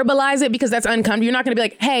not verbalize it because that's uncomfortable. You're not going to be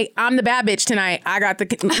like, hey, I'm the bad bitch tonight. I got the...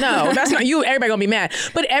 No, that's not you. Everybody going to be mad.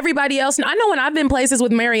 But everybody else... I know when I've been places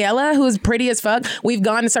with Mariella, who's pretty as fuck, we've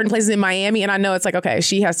gone to certain places in Miami, and I know it's like, okay,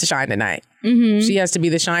 she has to shine tonight. She has to be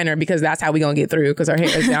the shiner because that's how we gonna get through because her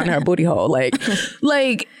hair is down her booty hole.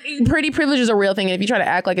 Like pretty privilege is a real thing. And if you try to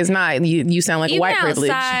act like it's not, you sound like even white privilege.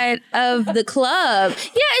 Outside of the club.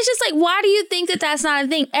 Yeah, it's just like, why do you think that that's not a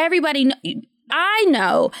thing? Everybody I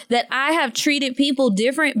know that I have treated people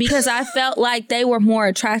different because I felt like they were more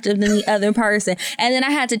attractive than the other person. And then I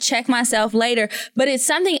had to check myself later. But it's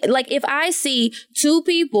something like if I see two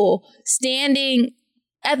people standing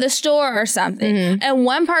at the store or something, and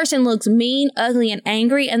one person looks mean, ugly, and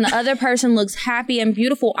angry, and the other person looks happy and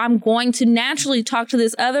beautiful, I'm going to naturally talk to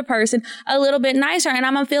this other person a little bit nicer, and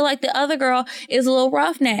I'm gonna feel like the other girl is a little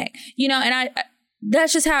roughneck, you know, and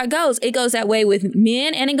that's just how it goes. It goes that way with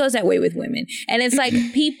men and it goes that way with women. And it's like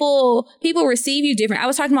people receive you different. I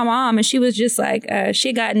was talking to my mom and she was just like, she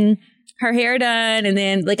had gotten her hair done, and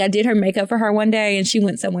then like I did her makeup for her one day and she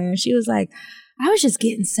went somewhere and she was like, I was just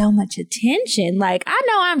getting so much attention. Like, I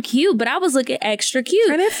know I'm cute, but I was looking extra cute.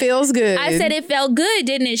 And it feels good. I said, it felt good,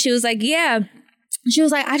 didn't it? She was like, yeah. She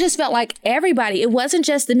was like, I just felt like everybody, it wasn't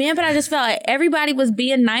just the men, but I just felt like everybody was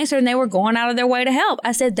being nicer and they were going out of their way to help.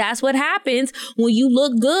 I said, that's what happens when you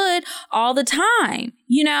look good all the time.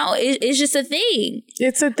 you know, it's just a thing.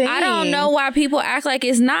 It's a thing. I don't know why people act like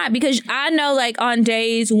it's not, because I know like on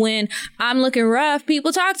days when I'm looking rough,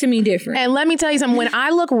 people talk to me different. And let me tell you something, when I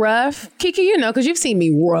look rough, Kiki, you know, because you've seen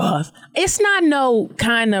me rough, it's not no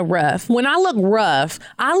kind of rough. When I look rough,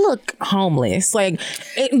 I look homeless. Like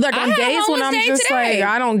on days when I'm just today. Like,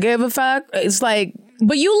 I don't give a fuck. It's like,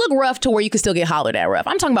 but you look rough to where you can still get hollered at rough.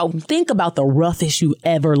 I'm talking about, think about the roughest you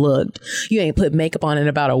ever looked. You ain't put makeup on in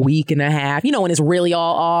about a week and a half. You know, when it's really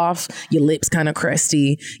all off, your lips kind of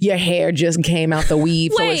crusty, your hair just came out the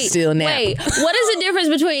weave, so it's still napped. Wait, what is the difference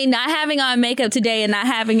between not having on makeup today and not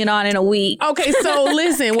having it on in a week? Okay, so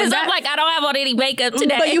listen. Because I'm like, I don't have on any makeup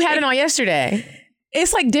today. But you had it on yesterday.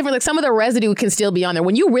 It's like different. Like some of the residue can still be on there.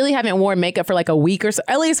 When you really haven't worn makeup for like a week or so,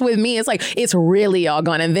 at least with me, it's like, it's really all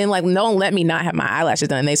gone. And then like, don't let me not have my eyelashes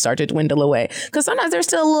done. And they start to dwindle away. Because sometimes there's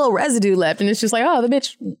still a little residue left. And it's just like, oh, the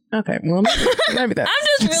bitch. Okay, well, maybe that. I'm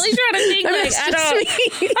just really trying to think like,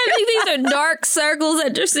 I think these are dark circles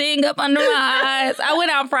that you're seeing up under my eyes. I went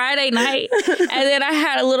out Friday night and then I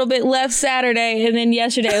had a little bit left Saturday. And then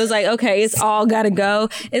yesterday it was like, okay, it's all got to go.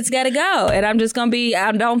 It's got to go. And I'm just going to be,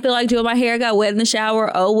 I don't feel like doing my hair. Got wet in the shower.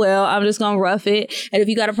 Oh well, I'm just gonna rough it. And if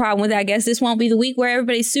you got a problem with that, I guess this won't be the week where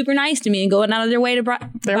everybody's super nice to me and going out of their way to buy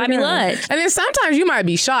me lunch. And then sometimes you might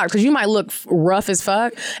be shocked because you might look rough as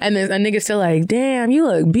fuck, and then a nigga's still like, "Damn, you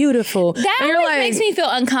look beautiful." That and always makes me feel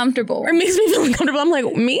uncomfortable. It makes me feel uncomfortable. I'm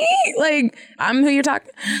like, me? Like, I'm who you're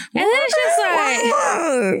talking. And then it's just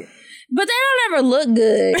like. But they don't ever look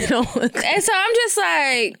good. And so I'm just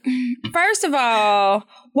like, first of all,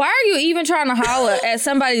 why are you even trying to holler at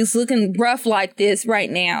somebody who's looking rough like this right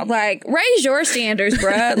now? Like, raise your standards,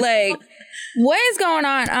 bruh. Like, what is going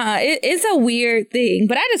on? It's a weird thing.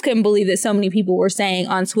 But I just couldn't believe that so many people were saying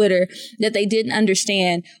on Twitter that they didn't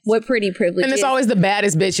understand what pretty privilege is. And it's always the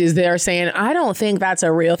baddest bitches that are saying, I don't think that's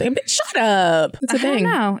a real thing. Bitch, shut up. It's a thing.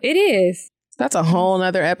 No, it is. That's a whole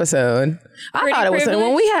nother episode. I thought it was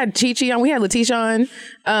when we had Chi-Chi on, we had Letitia on.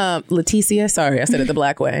 Leticia, sorry, I said it the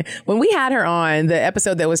black way. When we had her on, the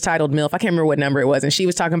episode that was titled MILF, I can't remember what number it was, and she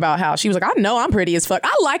was talking about how she was like, I know I'm pretty as fuck.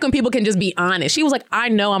 I like when people can just be honest. She was like, I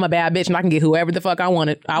know I'm a bad bitch and I can get whoever the fuck I want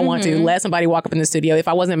to. Let somebody walk up in the studio. If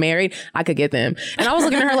I wasn't married, I could get them. And I was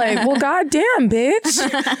looking at her like, well, goddamn, bitch.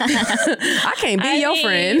 I can't be your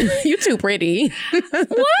friend. You too pretty.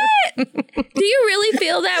 What? Do you really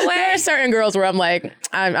feel that way? There are certain girls where I'm like,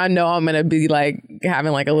 I know I'm going to be like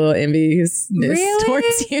having like a little enviousness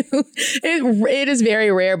towards you. It is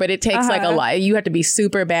very rare, but it takes like a lot. You have to be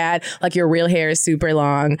super bad. Like your real hair is super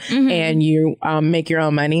long and you make your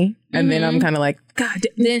own money. And then I'm kind of like, God,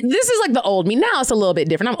 this is like the old me. Now it's a little bit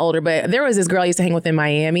different. I'm older, but there was this girl I used to hang with in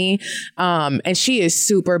Miami. And she is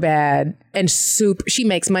super bad and she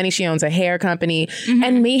makes money. She owns a hair company.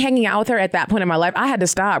 And me hanging out with her at that point in my life, I had to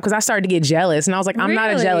stop because I started to get jealous. And I was like, I'm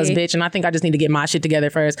not a jealous bitch. And I think I just need to get my shit together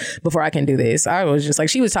first before I can do this. I was just like,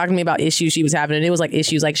 she was talking to me about issues she was having. And it was like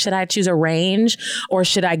issues like, should I choose a range or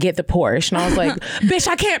should I get the Porsche? And I was like, bitch,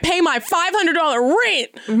 I can't pay my $500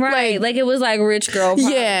 rent. Right. Like it was like rich girl.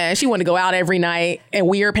 Yeah. She wanted to go out every night and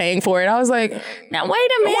we are paying for it. I was like, now wait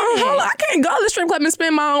a minute. I can't go to the strip club and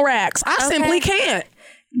spend my own racks. I simply can't.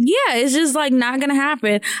 Yeah, it's just like not gonna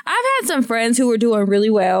happen. I've had some friends who were doing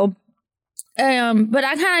really well. But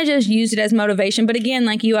I kind of just used it as motivation. But again,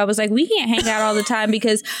 like you, I was like, we can't hang out all the time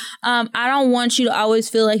because I don't want you to always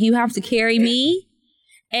feel like you have to carry me.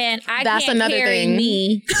 And That's can't another carry thing.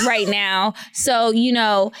 Me right now. So, you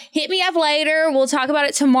know, hit me up later. We'll talk about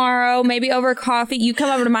it tomorrow. Maybe over coffee. You come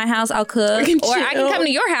over to my house, I'll cook. Or I can come to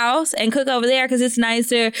your house and cook over there because it's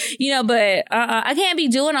nicer. You know, but I can't be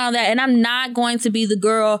doing all that. And I'm not going to be the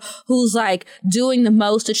girl who's like doing the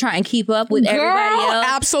most to try and keep up with everybody else.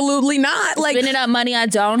 Absolutely not. Like spending up money I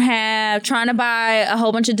don't have, trying to buy a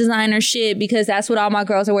whole bunch of designer shit because that's what all my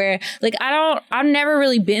girls are wearing. Like I've never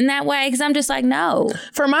really been that way because I'm just like, no.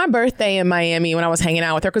 For my birthday in Miami, when I was hanging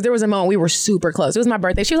out with her, because there was a moment we were super close. It was my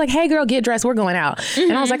birthday. She was like, hey girl, get dressed. We're going out.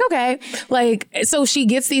 And I was like, okay. Like, so she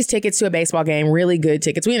gets these tickets to a baseball game, really good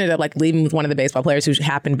tickets. We ended up like leaving with one of the baseball players who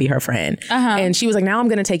happened to be her friend. And she was like, now I'm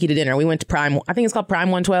going to take you to dinner. We went to Prime. I think it's called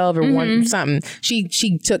Prime 112 or one something.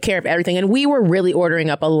 She took care of everything. And we were really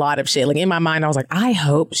ordering up a lot of shit. Like in my mind, I was like, I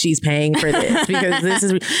hope she's paying for this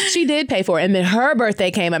because she did pay for it. And then her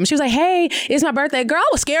birthday came up and she was like, hey, it's my birthday. Girl, I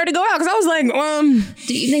was scared to go out because I was like,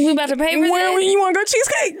 do you think we about to pay for where this? You want to go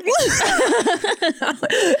cheesecake?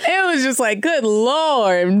 It was just like, good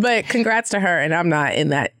Lord. But congrats to her. And I'm not in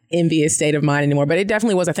that envious state of mind anymore, but it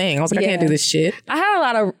definitely was a thing. I was like, I can't do this shit. I had a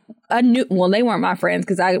lot of, they weren't my friends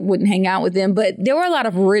because I wouldn't hang out with them, but there were a lot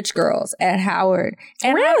of rich girls at Howard.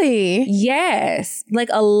 And really? Yes. Like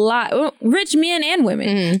a lot. Rich men and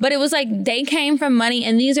women. But it was like they came from money,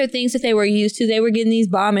 and these are things that they were used to. They were getting these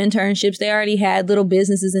bomb internships. They already had little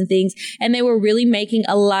businesses and things, and they were really making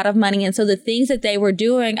a lot of money. And so the things that they were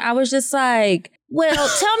doing, I was just like, well,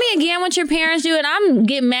 tell me again what your parents do. And I'm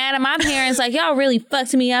getting mad at my parents. Like, y'all really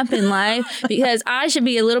fucked me up in life because I should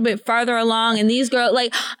be a little bit farther along. And these girls,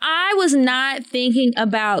 like, I was not thinking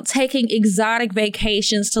about taking exotic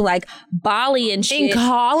vacations to like Bali and shit in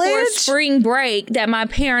college for spring break that my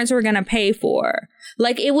parents were going to pay for.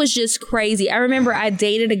 Like, it was just crazy. I remember I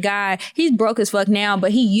dated a guy. He's broke as fuck now,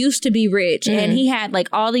 but he used to be rich. And he had like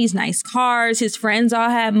all these nice cars. His friends all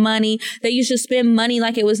had money. They used to spend money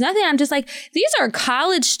like it was nothing. I'm just like, these are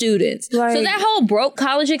college students. Like, so that whole broke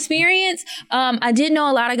college experience, I did know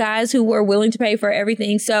a lot of guys who were willing to pay for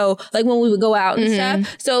everything. So like when we would go out and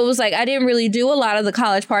stuff. So it was like, I didn't really do a lot of the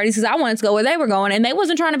college parties because I wanted to go where they were going. And they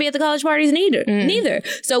wasn't trying to be at the college parties neither.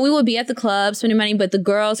 So we would be at the club spending money. But the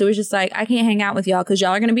girls, it was just like, I can't hang out with y'all because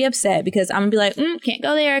y'all are going to be upset because I'm going to be like, can't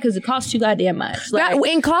go there because it costs too goddamn much. Like,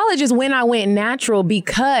 in college is when I went natural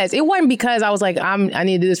because it wasn't because I was like, I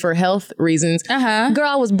need to do this for health reasons. Girl,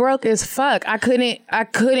 I was broke as fuck. I couldn't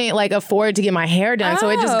like afford to get my hair done. So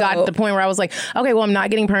it just got to the point where I was like, okay, well, I'm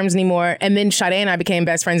not getting perms anymore. And then Sade and I became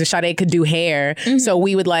best friends, and Sade could do hair. So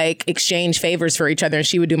we would like exchange favors for each other, and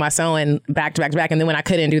she would do my sewing back to back to back. And then when I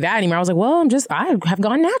couldn't do that anymore, I was like, well, I have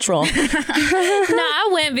gone natural. No, I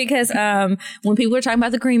went because when people were talking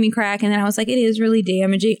about the creamy crack, and then I was like, it is really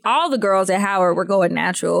damaging. All the girls at Howard were going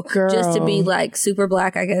natural just to be like super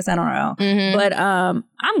black, I guess. I don't know. But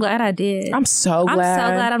I'm glad I did. I'm so glad.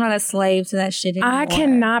 I'm so glad I'm not a slave to that shit anymore. I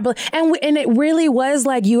cannot believe. And it really was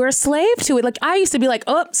like you were a slave to it. Like I used to be like,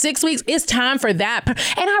 6 weeks, it's time for that. And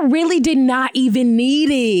I really did not even need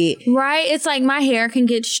it. Right? It's like my hair can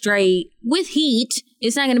get straight with heat.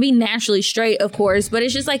 It's not going to be naturally straight, of course, but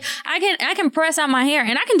it's just like I can press out my hair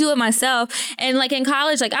and I can do it myself. And like in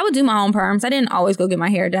college, like I would do my own perms. I didn't always go get my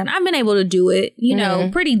hair done. I've been able to do it, you know,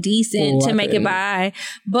 pretty decent to make it by.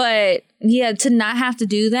 But yeah, to not have to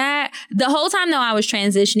do that. The whole time though I was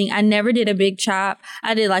transitioning, I never did a big chop.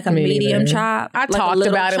 I did like a medium chop. I talked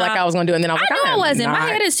about it like I was going to do it, and then I was like, I wasn't. My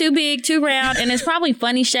head is too big, too round, and it's probably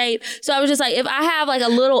funny shape. So I was just like, if I have like a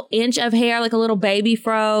little inch of hair, like a little baby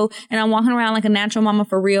fro, and I'm walking around like a natural mama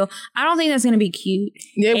for real, I don't think that's going to be cute.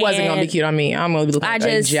 It wasn't going to be cute on me. I'm going to be looking like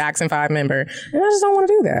a Jackson 5 member. And I just don't want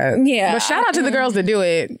to do that. Yeah. But shout out to the girls that do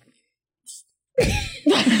it.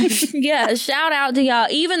 Yeah, shout out to y'all,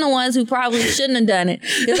 even the ones who probably shouldn't have done it,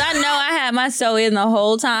 because I know I had my sew in the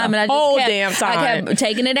whole time, and I kept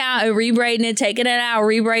taking it out and rebraiding it, taking it out,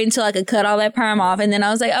 rebraiding until I could cut all that perm off, and then I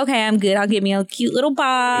was like, okay, I'm good. I'll get me a cute little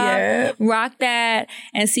bob, rock that,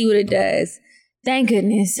 and see what it does. Thank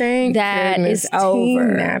goodness that is over.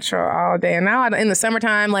 Natural all day. And now in the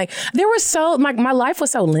summertime, like there was my life was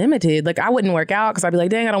so limited. Like I wouldn't work out because I'd be like,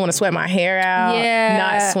 dang, I don't want to sweat my hair out. Yeah.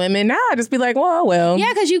 Not swimming. Now I'd just be like, well.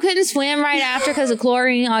 Yeah, because you couldn't swim right after because of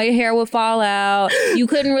chlorine. All your hair would fall out. You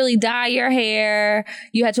couldn't really dye your hair.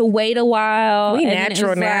 You had to wait a while. We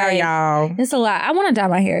natural now, y'all. It's a lot. I want to dye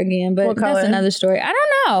my hair again, but that's another story. I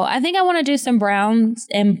don't know. I think I want to do some browns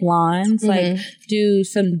and blondes, like do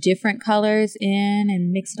some different colors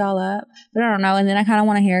and mix it all up, but I don't know. And then I kind of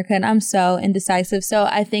want a haircut. I'm so indecisive, so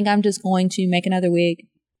I think I'm just going to make another wig.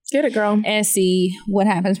 Get it, girl, and see what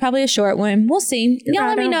happens. Probably a short one. We'll see. Y'all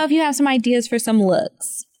let me know if you have some ideas for some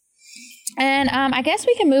looks. And I guess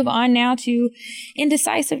we can move on now to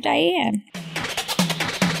Indecisive Diane.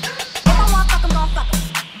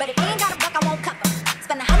 But if you ain't got a buck, I won't cup 'em.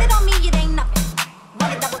 Spend 100 on me, it ain't nothing.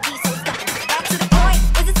 Want a double D, so stuck 'em. Back to the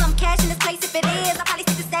point. Is it some cash in this place? If it is, I'll probably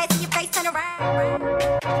stick the stats in your face. Turn around.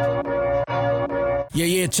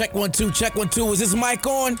 Yeah, check 1 2, check 1 2. Is this mic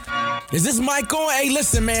on? Is this mic on? Hey,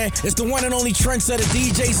 listen, man. It's the one and only trendsetter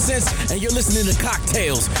DJ Sense, and you're listening to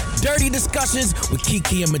Cocktails. Dirty discussions with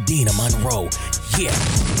Kiki and Medina Monroe. Yeah.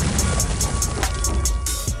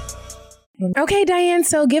 Okay, Diane,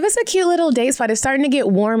 so give us a cute little date spot. It's starting to get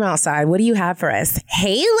warm outside. What do you have for us?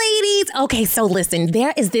 Hey, ladies. Okay, so listen,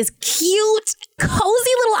 there is this cute, cozy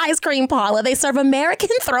little ice cream parlor. They serve American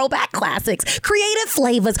throwback classics, creative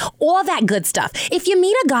flavors, all that good stuff. If you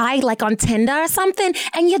meet a guy like on Tinder or something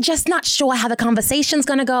and you're just not sure how the conversation's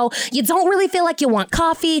gonna go, you don't really feel like you want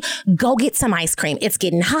coffee, go get some ice cream. It's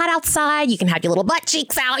getting hot outside. You can have your little butt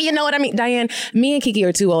cheeks out. You know what I mean? Diane, me and Kiki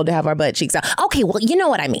are too old to have our butt cheeks out. Okay, well, you know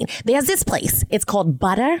what I mean. There's this place. It's called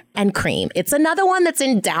Butter and Cream. It's another one that's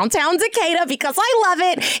in downtown Decatur because I love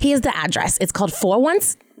it. Here's the address. It's called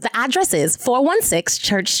 416 The address is 416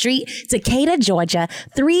 Church Street, Decatur, Georgia,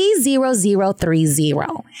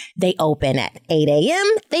 30030. They open at 8 a.m.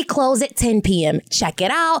 They close at 10 p.m. Check it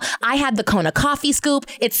out. I had the Kona coffee scoop.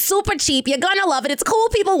 It's super cheap. You're gonna love it. It's cool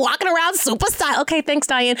people walking around super style. Okay, thanks,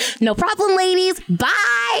 Diane. No problem, ladies.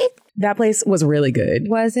 Bye. That place was really good.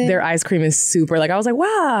 Was it? Their ice cream is super, I was like,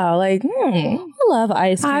 wow, I love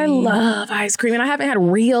ice cream. I love ice cream. And I haven't had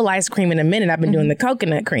real ice cream in a minute. I've been doing the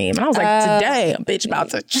coconut cream. And I was like, today, a bitch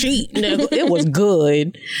about to cheat. It was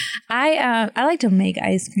good. I like to make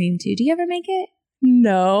ice cream too. Do you ever make it?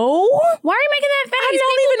 No. Why are you making that face? I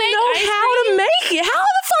don't even know how to make it. How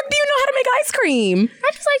the fuck do you know how to make ice cream?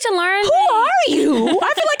 I just like to learn. Who are you?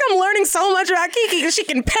 I feel like I'm learning so much about Kiki because she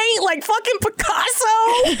can paint like fucking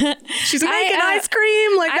Picasso. She's making ice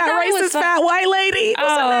cream like that racist fat white lady.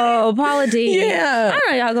 Paula Deen. Yeah. I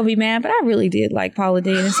don't know y'all gonna be mad, but I really did like Paula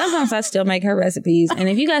Deen. And sometimes I still make her recipes. And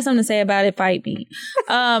if you got something to say about it, fight me.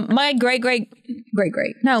 My great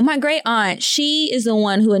aunt, she is the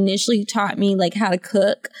one who initially taught me like how to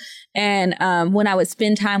cook. And when I would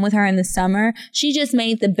spend time with her in the summer, she just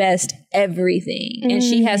made the best everything. And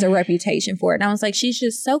she has a reputation for it. And I was like, she's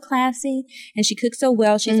just so classy and she cooks so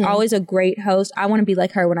well. She's always a great host. I want to be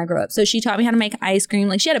like her when I grow up. So she taught me how to make ice cream.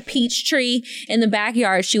 Like she had a peach tree in the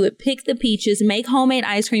backyard. She would pick the peaches, make homemade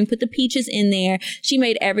ice cream, put the peaches in there. She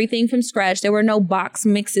made everything from scratch. There were no box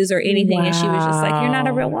mixes or anything. Wow. And she was just like, you're not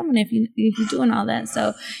a real woman if you're doing all that.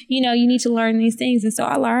 So, you need to learn these things. And so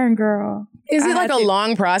I learned, girl. Is it like a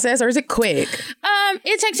long process or is it quick?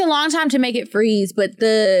 It takes a long time to make it freeze, but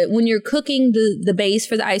when you're cooking the base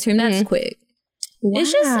for the ice cream, that's quick. Wow.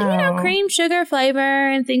 It's just, cream, sugar, flavor,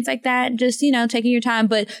 and things like that. Just, taking your time.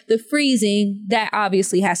 But the freezing, that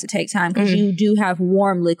obviously has to take time because you do have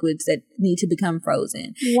warm liquids that need to become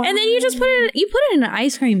frozen. Wow. And then you just put it in an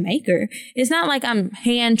ice cream maker. It's not like I'm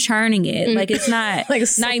hand churning it. Like it's not like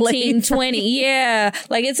 1920. Yeah.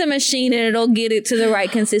 Like it's a machine and it'll get it to the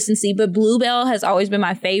right consistency. But Bluebell has always been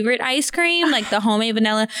my favorite ice cream, like the homemade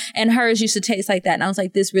vanilla. And hers used to taste like that. And I was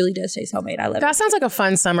like, this really does taste homemade. I love it. That sounds like a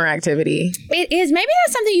fun summer activity. It is. Maybe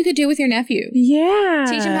that's something you could do with your nephew. Yeah.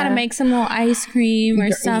 Teach him how to make some little ice cream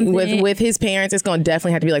or something. With his parents, it's going to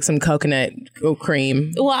definitely have to be like some coconut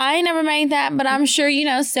cream. Well, I ain't never made that, but I'm sure,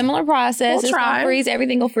 similar process. We'll try. Freeze.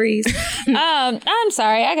 Everything will freeze. I'm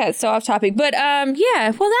sorry. I got so off topic. But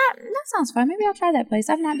yeah, well, that sounds fun. Maybe I'll try that place.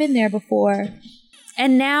 I've not been there before.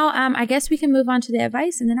 And now I guess we can move on to the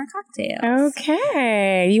advice and then our cocktails.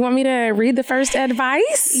 Okay. You want me to read the first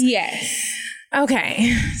advice? Yes.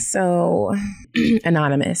 Okay, so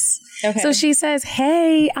anonymous. Okay. So she says,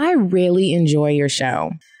 hey, I really enjoy your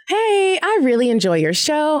show. Hey, I really enjoy your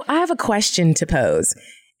show. I have a question to pose.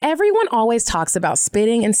 Everyone always talks about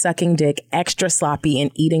spitting and sucking dick extra sloppy and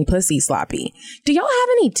eating pussy sloppy. Do y'all have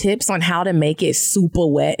any tips on how to make it super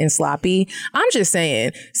wet and sloppy? I'm just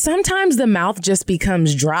saying, sometimes the mouth just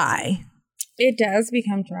becomes dry. It does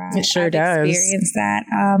become dry. It sure does. I've experienced that.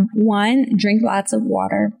 One, drink lots of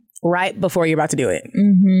water. Right before you're about to do it.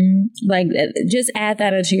 Mm-hmm. Like, just add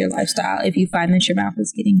that into your lifestyle if you find that your mouth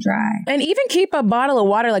is getting dry. And even keep a bottle of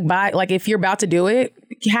water, like if you're about to do it,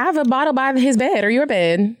 have a bottle by his bed or your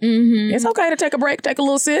bed. Mm-hmm. It's okay to take a break, take a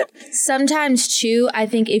little sip. Sometimes, too, I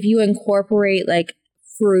think if you incorporate, like,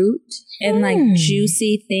 fruit and like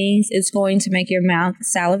juicy things, it's going to make your mouth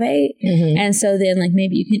salivate. Mm-hmm. And so then like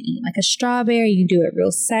maybe you can eat like a strawberry, you do it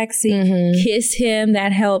real sexy, kiss him,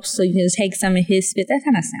 that helps. So you can just take some of his spit. That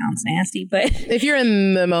kind of sounds nasty, but if you're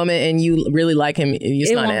in the moment and you really like him,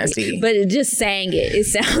 it's not nasty. But just saying it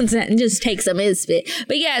sounds, just take some of his spit.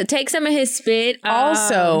 But yeah, take some of his spit.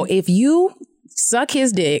 Also, if you suck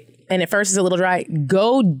his dick and at first it's a little dry,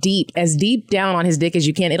 go as deep down on his dick as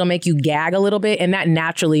you can. It'll make you gag a little bit, and that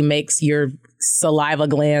naturally makes your saliva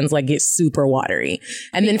glands like get super watery.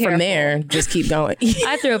 And then from there, just keep going.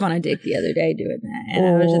 I threw up on a dick the other day doing that, and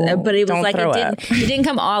I was just, but it was like it didn't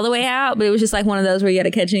come all the way out, but it was just like one of those where you had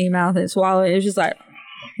to catch it in your mouth and swallow it. It was just like.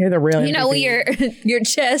 You're the real MVP. When your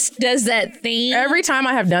chest does that thing. Every time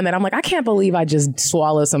I have done that, I'm like, I can't believe I just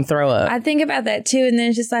swallowed some throw up. I think about that too, and then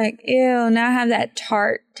it's just like, ew, now I have that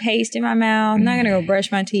tart taste in my mouth. I'm not gonna go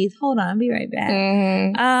brush my teeth. Hold on, I'll be right back.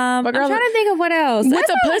 I'm trying to think of what else. With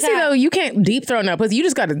the pussy though, you can't deep throat no pussy. You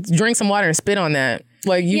just gotta drink some water and spit on that.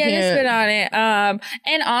 Like you can't just spit on it.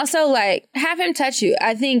 And also like have him touch you.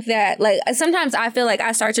 I think that like sometimes I feel like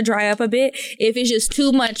I start to dry up a bit if it's just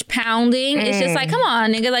too much pounding. It's just like, come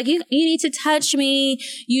on, nigga. Like you need to touch me.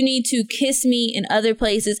 You need to kiss me in other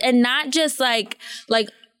places, and not just like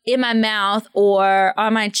in my mouth or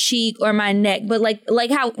on my cheek or my neck, but like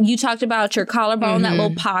how you talked about your collarbone, that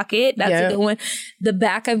little pocket. That's a good one. The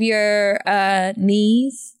back of your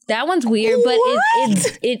knees. That one's weird, but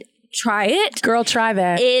it try it. Girl, try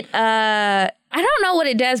that. I don't know what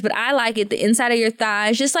it does, but I like it. The inside of your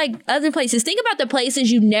thighs, just like other places. Think about the places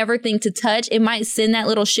you never think to touch. It might send that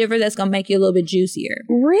little shiver that's going to make you a little bit juicier.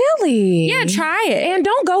 Really? Yeah, try it. And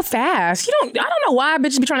don't go fast. I don't know why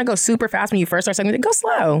bitches be trying to go super fast when you first start something. Go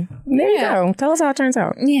slow. There you go. Tell us how it turns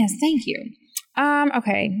out. Yes, thank you.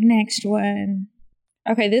 Okay, next one.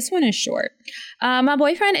 Okay, this one is short. My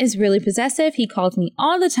boyfriend is really possessive. He calls me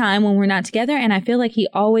all the time when we're not together, and I feel like he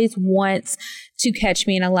always wants to catch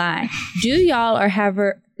me in a lie. Do y'all or have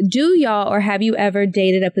you ever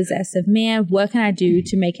dated a possessive man? What can I do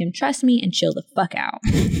to make him trust me and chill the fuck out?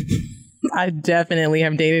 I definitely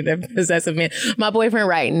have dated a possessive man. My boyfriend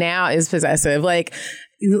right now is possessive. Like,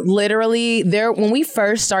 literally, when we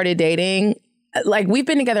first started dating, like, we've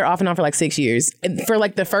been together off and on for like 6 years. For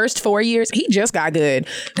like the first 4 years, he just got good.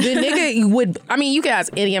 The nigga would, you could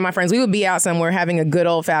ask any of my friends, we would be out somewhere having a good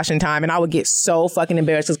old fashioned time, and I would get so fucking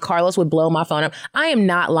embarrassed because Carlos would blow my phone up. I am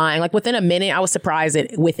not lying. Like, within a minute, I was surprised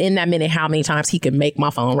that within that minute how many times he could make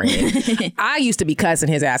my phone ring. I used to be cussing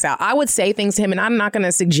his ass out. I would say things to him, and I'm not going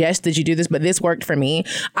to suggest that you do this, but this worked for me.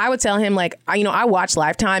 I would tell him, like, I watch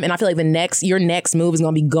Lifetime, and I feel like your next move is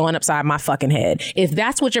going to be going upside my fucking head. If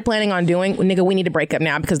that's what you're planning on doing, nigga, we need to break up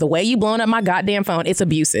now, because the way you blowing up my goddamn phone, it's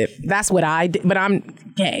abusive. That's what I did, but I'm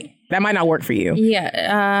gay. That might not work for you.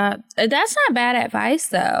 Yeah, that's not bad advice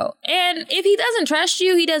though. And if he doesn't trust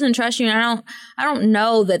you, he doesn't trust you. And I don't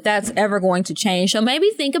know that that's ever going to change. So maybe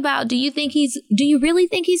think about, do you really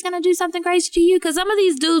think he's going to do something crazy to you? Because some of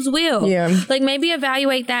these dudes will. Yeah. Like, maybe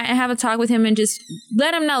evaluate that and have a talk with him and just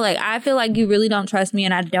let him know, like, I feel like you really don't trust me,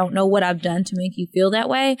 and I don't know what I've done to make you feel that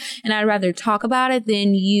way. And I'd rather talk about it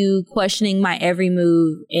than you questioning my every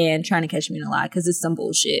move and trying to catch me in a lie, because it's some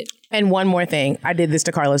bullshit. And one more thing. I did this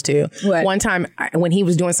to Carlos too. What? One time when he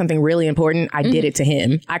was doing something really important, I did it to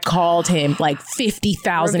him. I called him like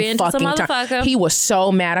 50,000 fucking times. He was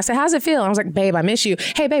so mad. I said, how's it feel? And I was like, babe, I miss you.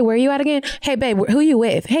 Hey, babe, where are you at again? Hey, babe, who you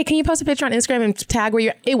with? Hey, can you post a picture on Instagram and tag where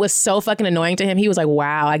you're at? It was so fucking annoying to him. He was like,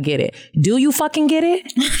 wow, I get it. Do you fucking get it?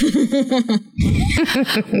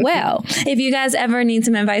 Well, if you guys ever need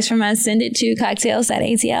some advice from us, send it to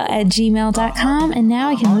cocktails@atl@gmail.com. And now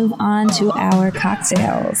I can move on to our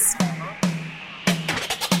cocktails.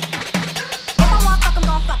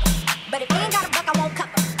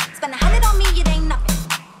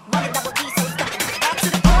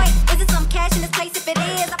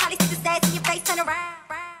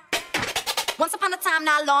 Once upon a time,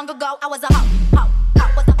 not long ago, I was a hoe.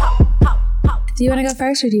 Do you want to go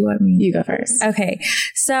first, or do you want me? You go first. Okay.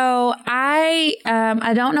 So I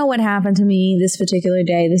don't know what happened to me this particular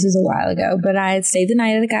day. This was a while ago, but I had stayed the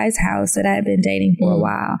night at a guy's house that I had been dating for a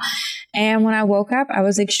while. And when I woke up, I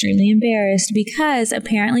was extremely embarrassed because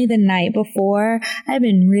apparently the night before I had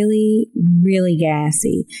been really, really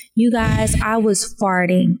gassy. You guys, I was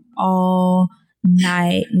farting all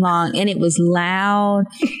night long, and it was loud.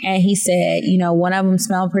 And he said, one of them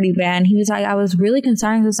smelled pretty bad, and he was like, I was really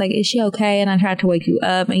concerned. I was like, is she okay? And I tried to wake you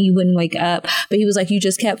up, and you wouldn't wake up, but he was like, you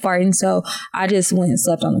just kept farting, so I just went and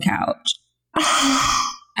slept on the couch.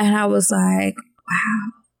 And I was like, wow,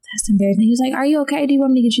 that's embarrassing. He was like, are you okay? Do you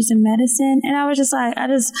want me to get you some medicine? And I was just like, I'm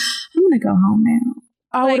gonna go home now.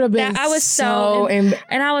 I would have been. I was and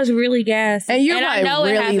I was really gassy. And you're like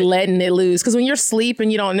really letting it loose, because when you're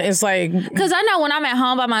sleeping, you don't. It's like, because I know when I'm at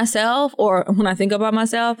home by myself, or when I think about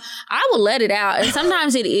myself, I will let it out, and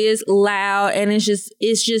sometimes it is loud, and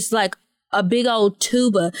it's just like a big old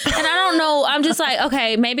tuba. And I don't know, I'm just like,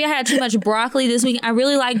 okay, maybe I had too much broccoli this week. I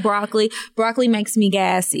really like broccoli. Broccoli makes me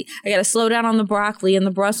gassy. I got to slow down on the broccoli and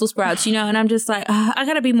the Brussels sprouts, and I'm just like, I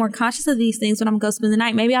got to be more conscious of these things when I'm going to spend the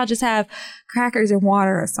night. Maybe I'll just have crackers and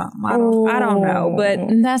water or something. I don't know, but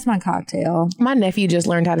that's my cocktail. My nephew just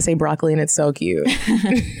learned how to say broccoli, and it's so cute.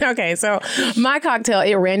 Okay, so my cocktail,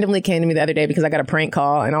 it randomly came to me the other day because I got a prank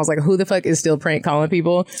call, and I was like, who the fuck is still prank calling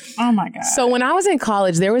people? Oh my God. So when I was in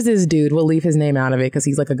college, there was this dude, we'll leave his name out of it because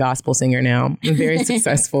he's like a gospel singer now, a very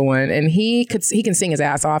successful one, and he can sing his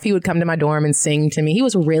ass off. He would come to my dorm and sing to me. He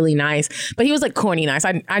was really nice, but he was like corny nice.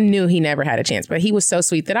 I knew he never had a chance, but he was so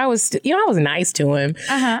sweet that I was nice to him.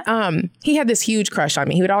 He had this huge crush on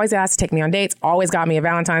me. He would always ask to take me on dates, always got me a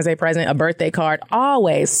Valentine's Day present, a birthday card,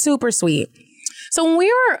 always super sweet. So when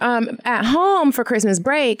we were at home for Christmas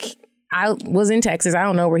break, I was in Texas. I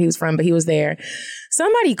don't know where he was from, but he was there.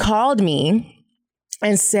 Somebody called me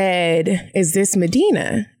and said, is this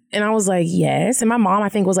Medina? And I was like, yes. And my mom, I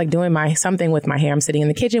think, was like doing something with my hair. I'm sitting in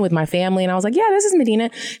the kitchen with my family. And I was like, yeah, this is Medina.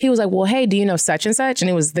 He was like, well, hey, do you know such and such? And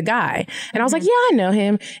it was the guy. And I was like, yeah, I know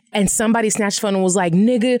him. And somebody snatched the phone and was like,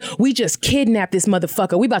 nigga, we just kidnapped this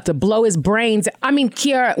motherfucker. We about to blow his brains. I mean,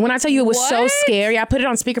 Kiara, when I tell you it was so scary, I put it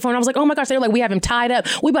on speakerphone. I was like, oh my gosh. They were like, we have him tied up.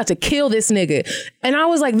 We about to kill this nigga. And I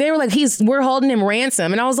was like, they were like, we're holding him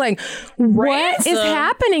ransom. And I was like, what is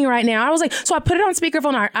happening right now? I was like, so I put it on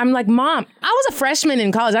speakerphone. I'm like, Mom, I was a freshman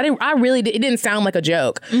in college. It didn't sound like a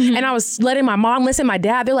joke. And I was letting my mom listen, my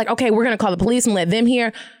dad, they're like, okay, we're going to call the police and let them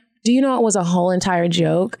hear. Do you know it was a whole entire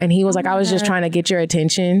joke? And he was like, I was just trying to get your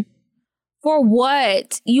attention. For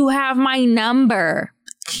what? You have my number.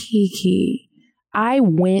 Kiki, I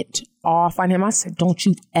went off on him. I said, don't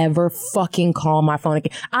you ever fucking call my phone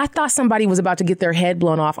again. I thought somebody was about to get their head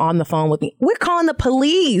blown off on the phone with me. We're calling the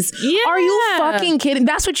police. Yeah. Are you fucking kidding?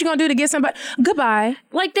 That's what you're going to do to get somebody? Goodbye.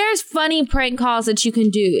 Like, there's funny prank calls that you can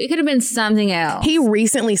do. It could have been something else. He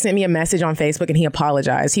recently sent me a message on Facebook and he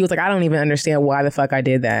apologized. He was like, I don't even understand why the fuck I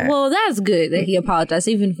did that. Well, that's good that he apologized,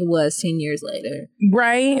 even if it was 10 years later.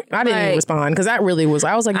 Right? I didn't even respond because that really was,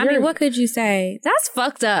 I was like, I mean, what could you say? That's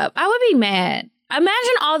fucked up. I would be mad.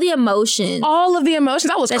 Imagine all the emotions. All of the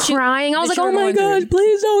emotions. I was crying. I was like, oh my gosh,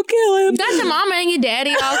 please don't kill him. You got your mama and your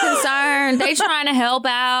daddy all concerned. They trying to help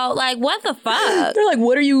out. Like, what the fuck? They're like,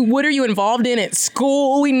 what are you involved in at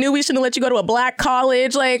school? We knew we shouldn't let you go to a black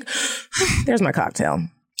college. Like, there's my cocktail.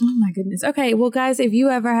 Oh my goodness. Okay, well, guys, if you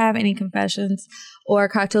ever have any confessions or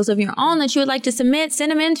cocktails of your own that you would like to submit,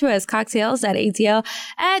 send them in to us,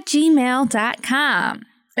 cocktails@atl@gmail.com.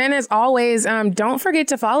 And as always, don't forget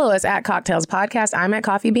to follow us at Cocktails Podcast. I'm at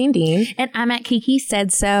Coffee Bean Dean. And I'm at Kiki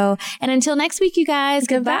Said So. And until next week, you guys,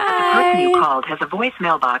 goodbye. The person you called has a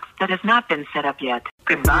voicemail box that has not been set up yet.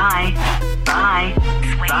 Goodbye. Bye.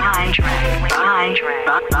 Bye. Bye.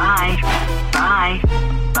 Bye. Bye.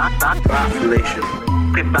 Bye. Population.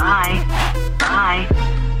 Goodbye. Bye.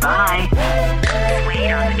 Bye.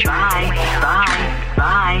 Wait on the track. Bye.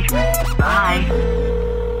 Bye. Bye.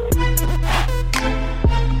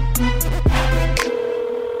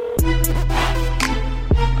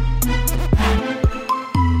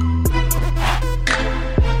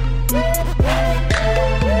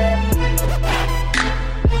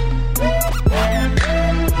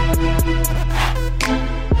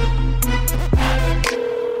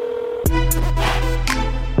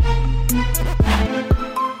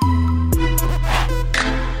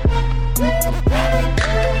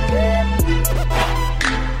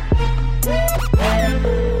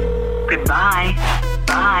 Goodbye.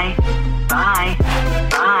 Bye. Bye.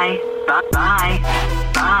 Bye. Bye.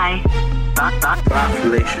 Bye. Bye.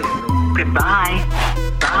 Population. Goodbye.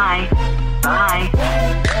 Bye. Bye.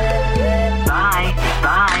 Bye.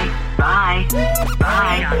 Bye. Bye.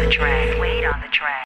 Bye. Wait on the track.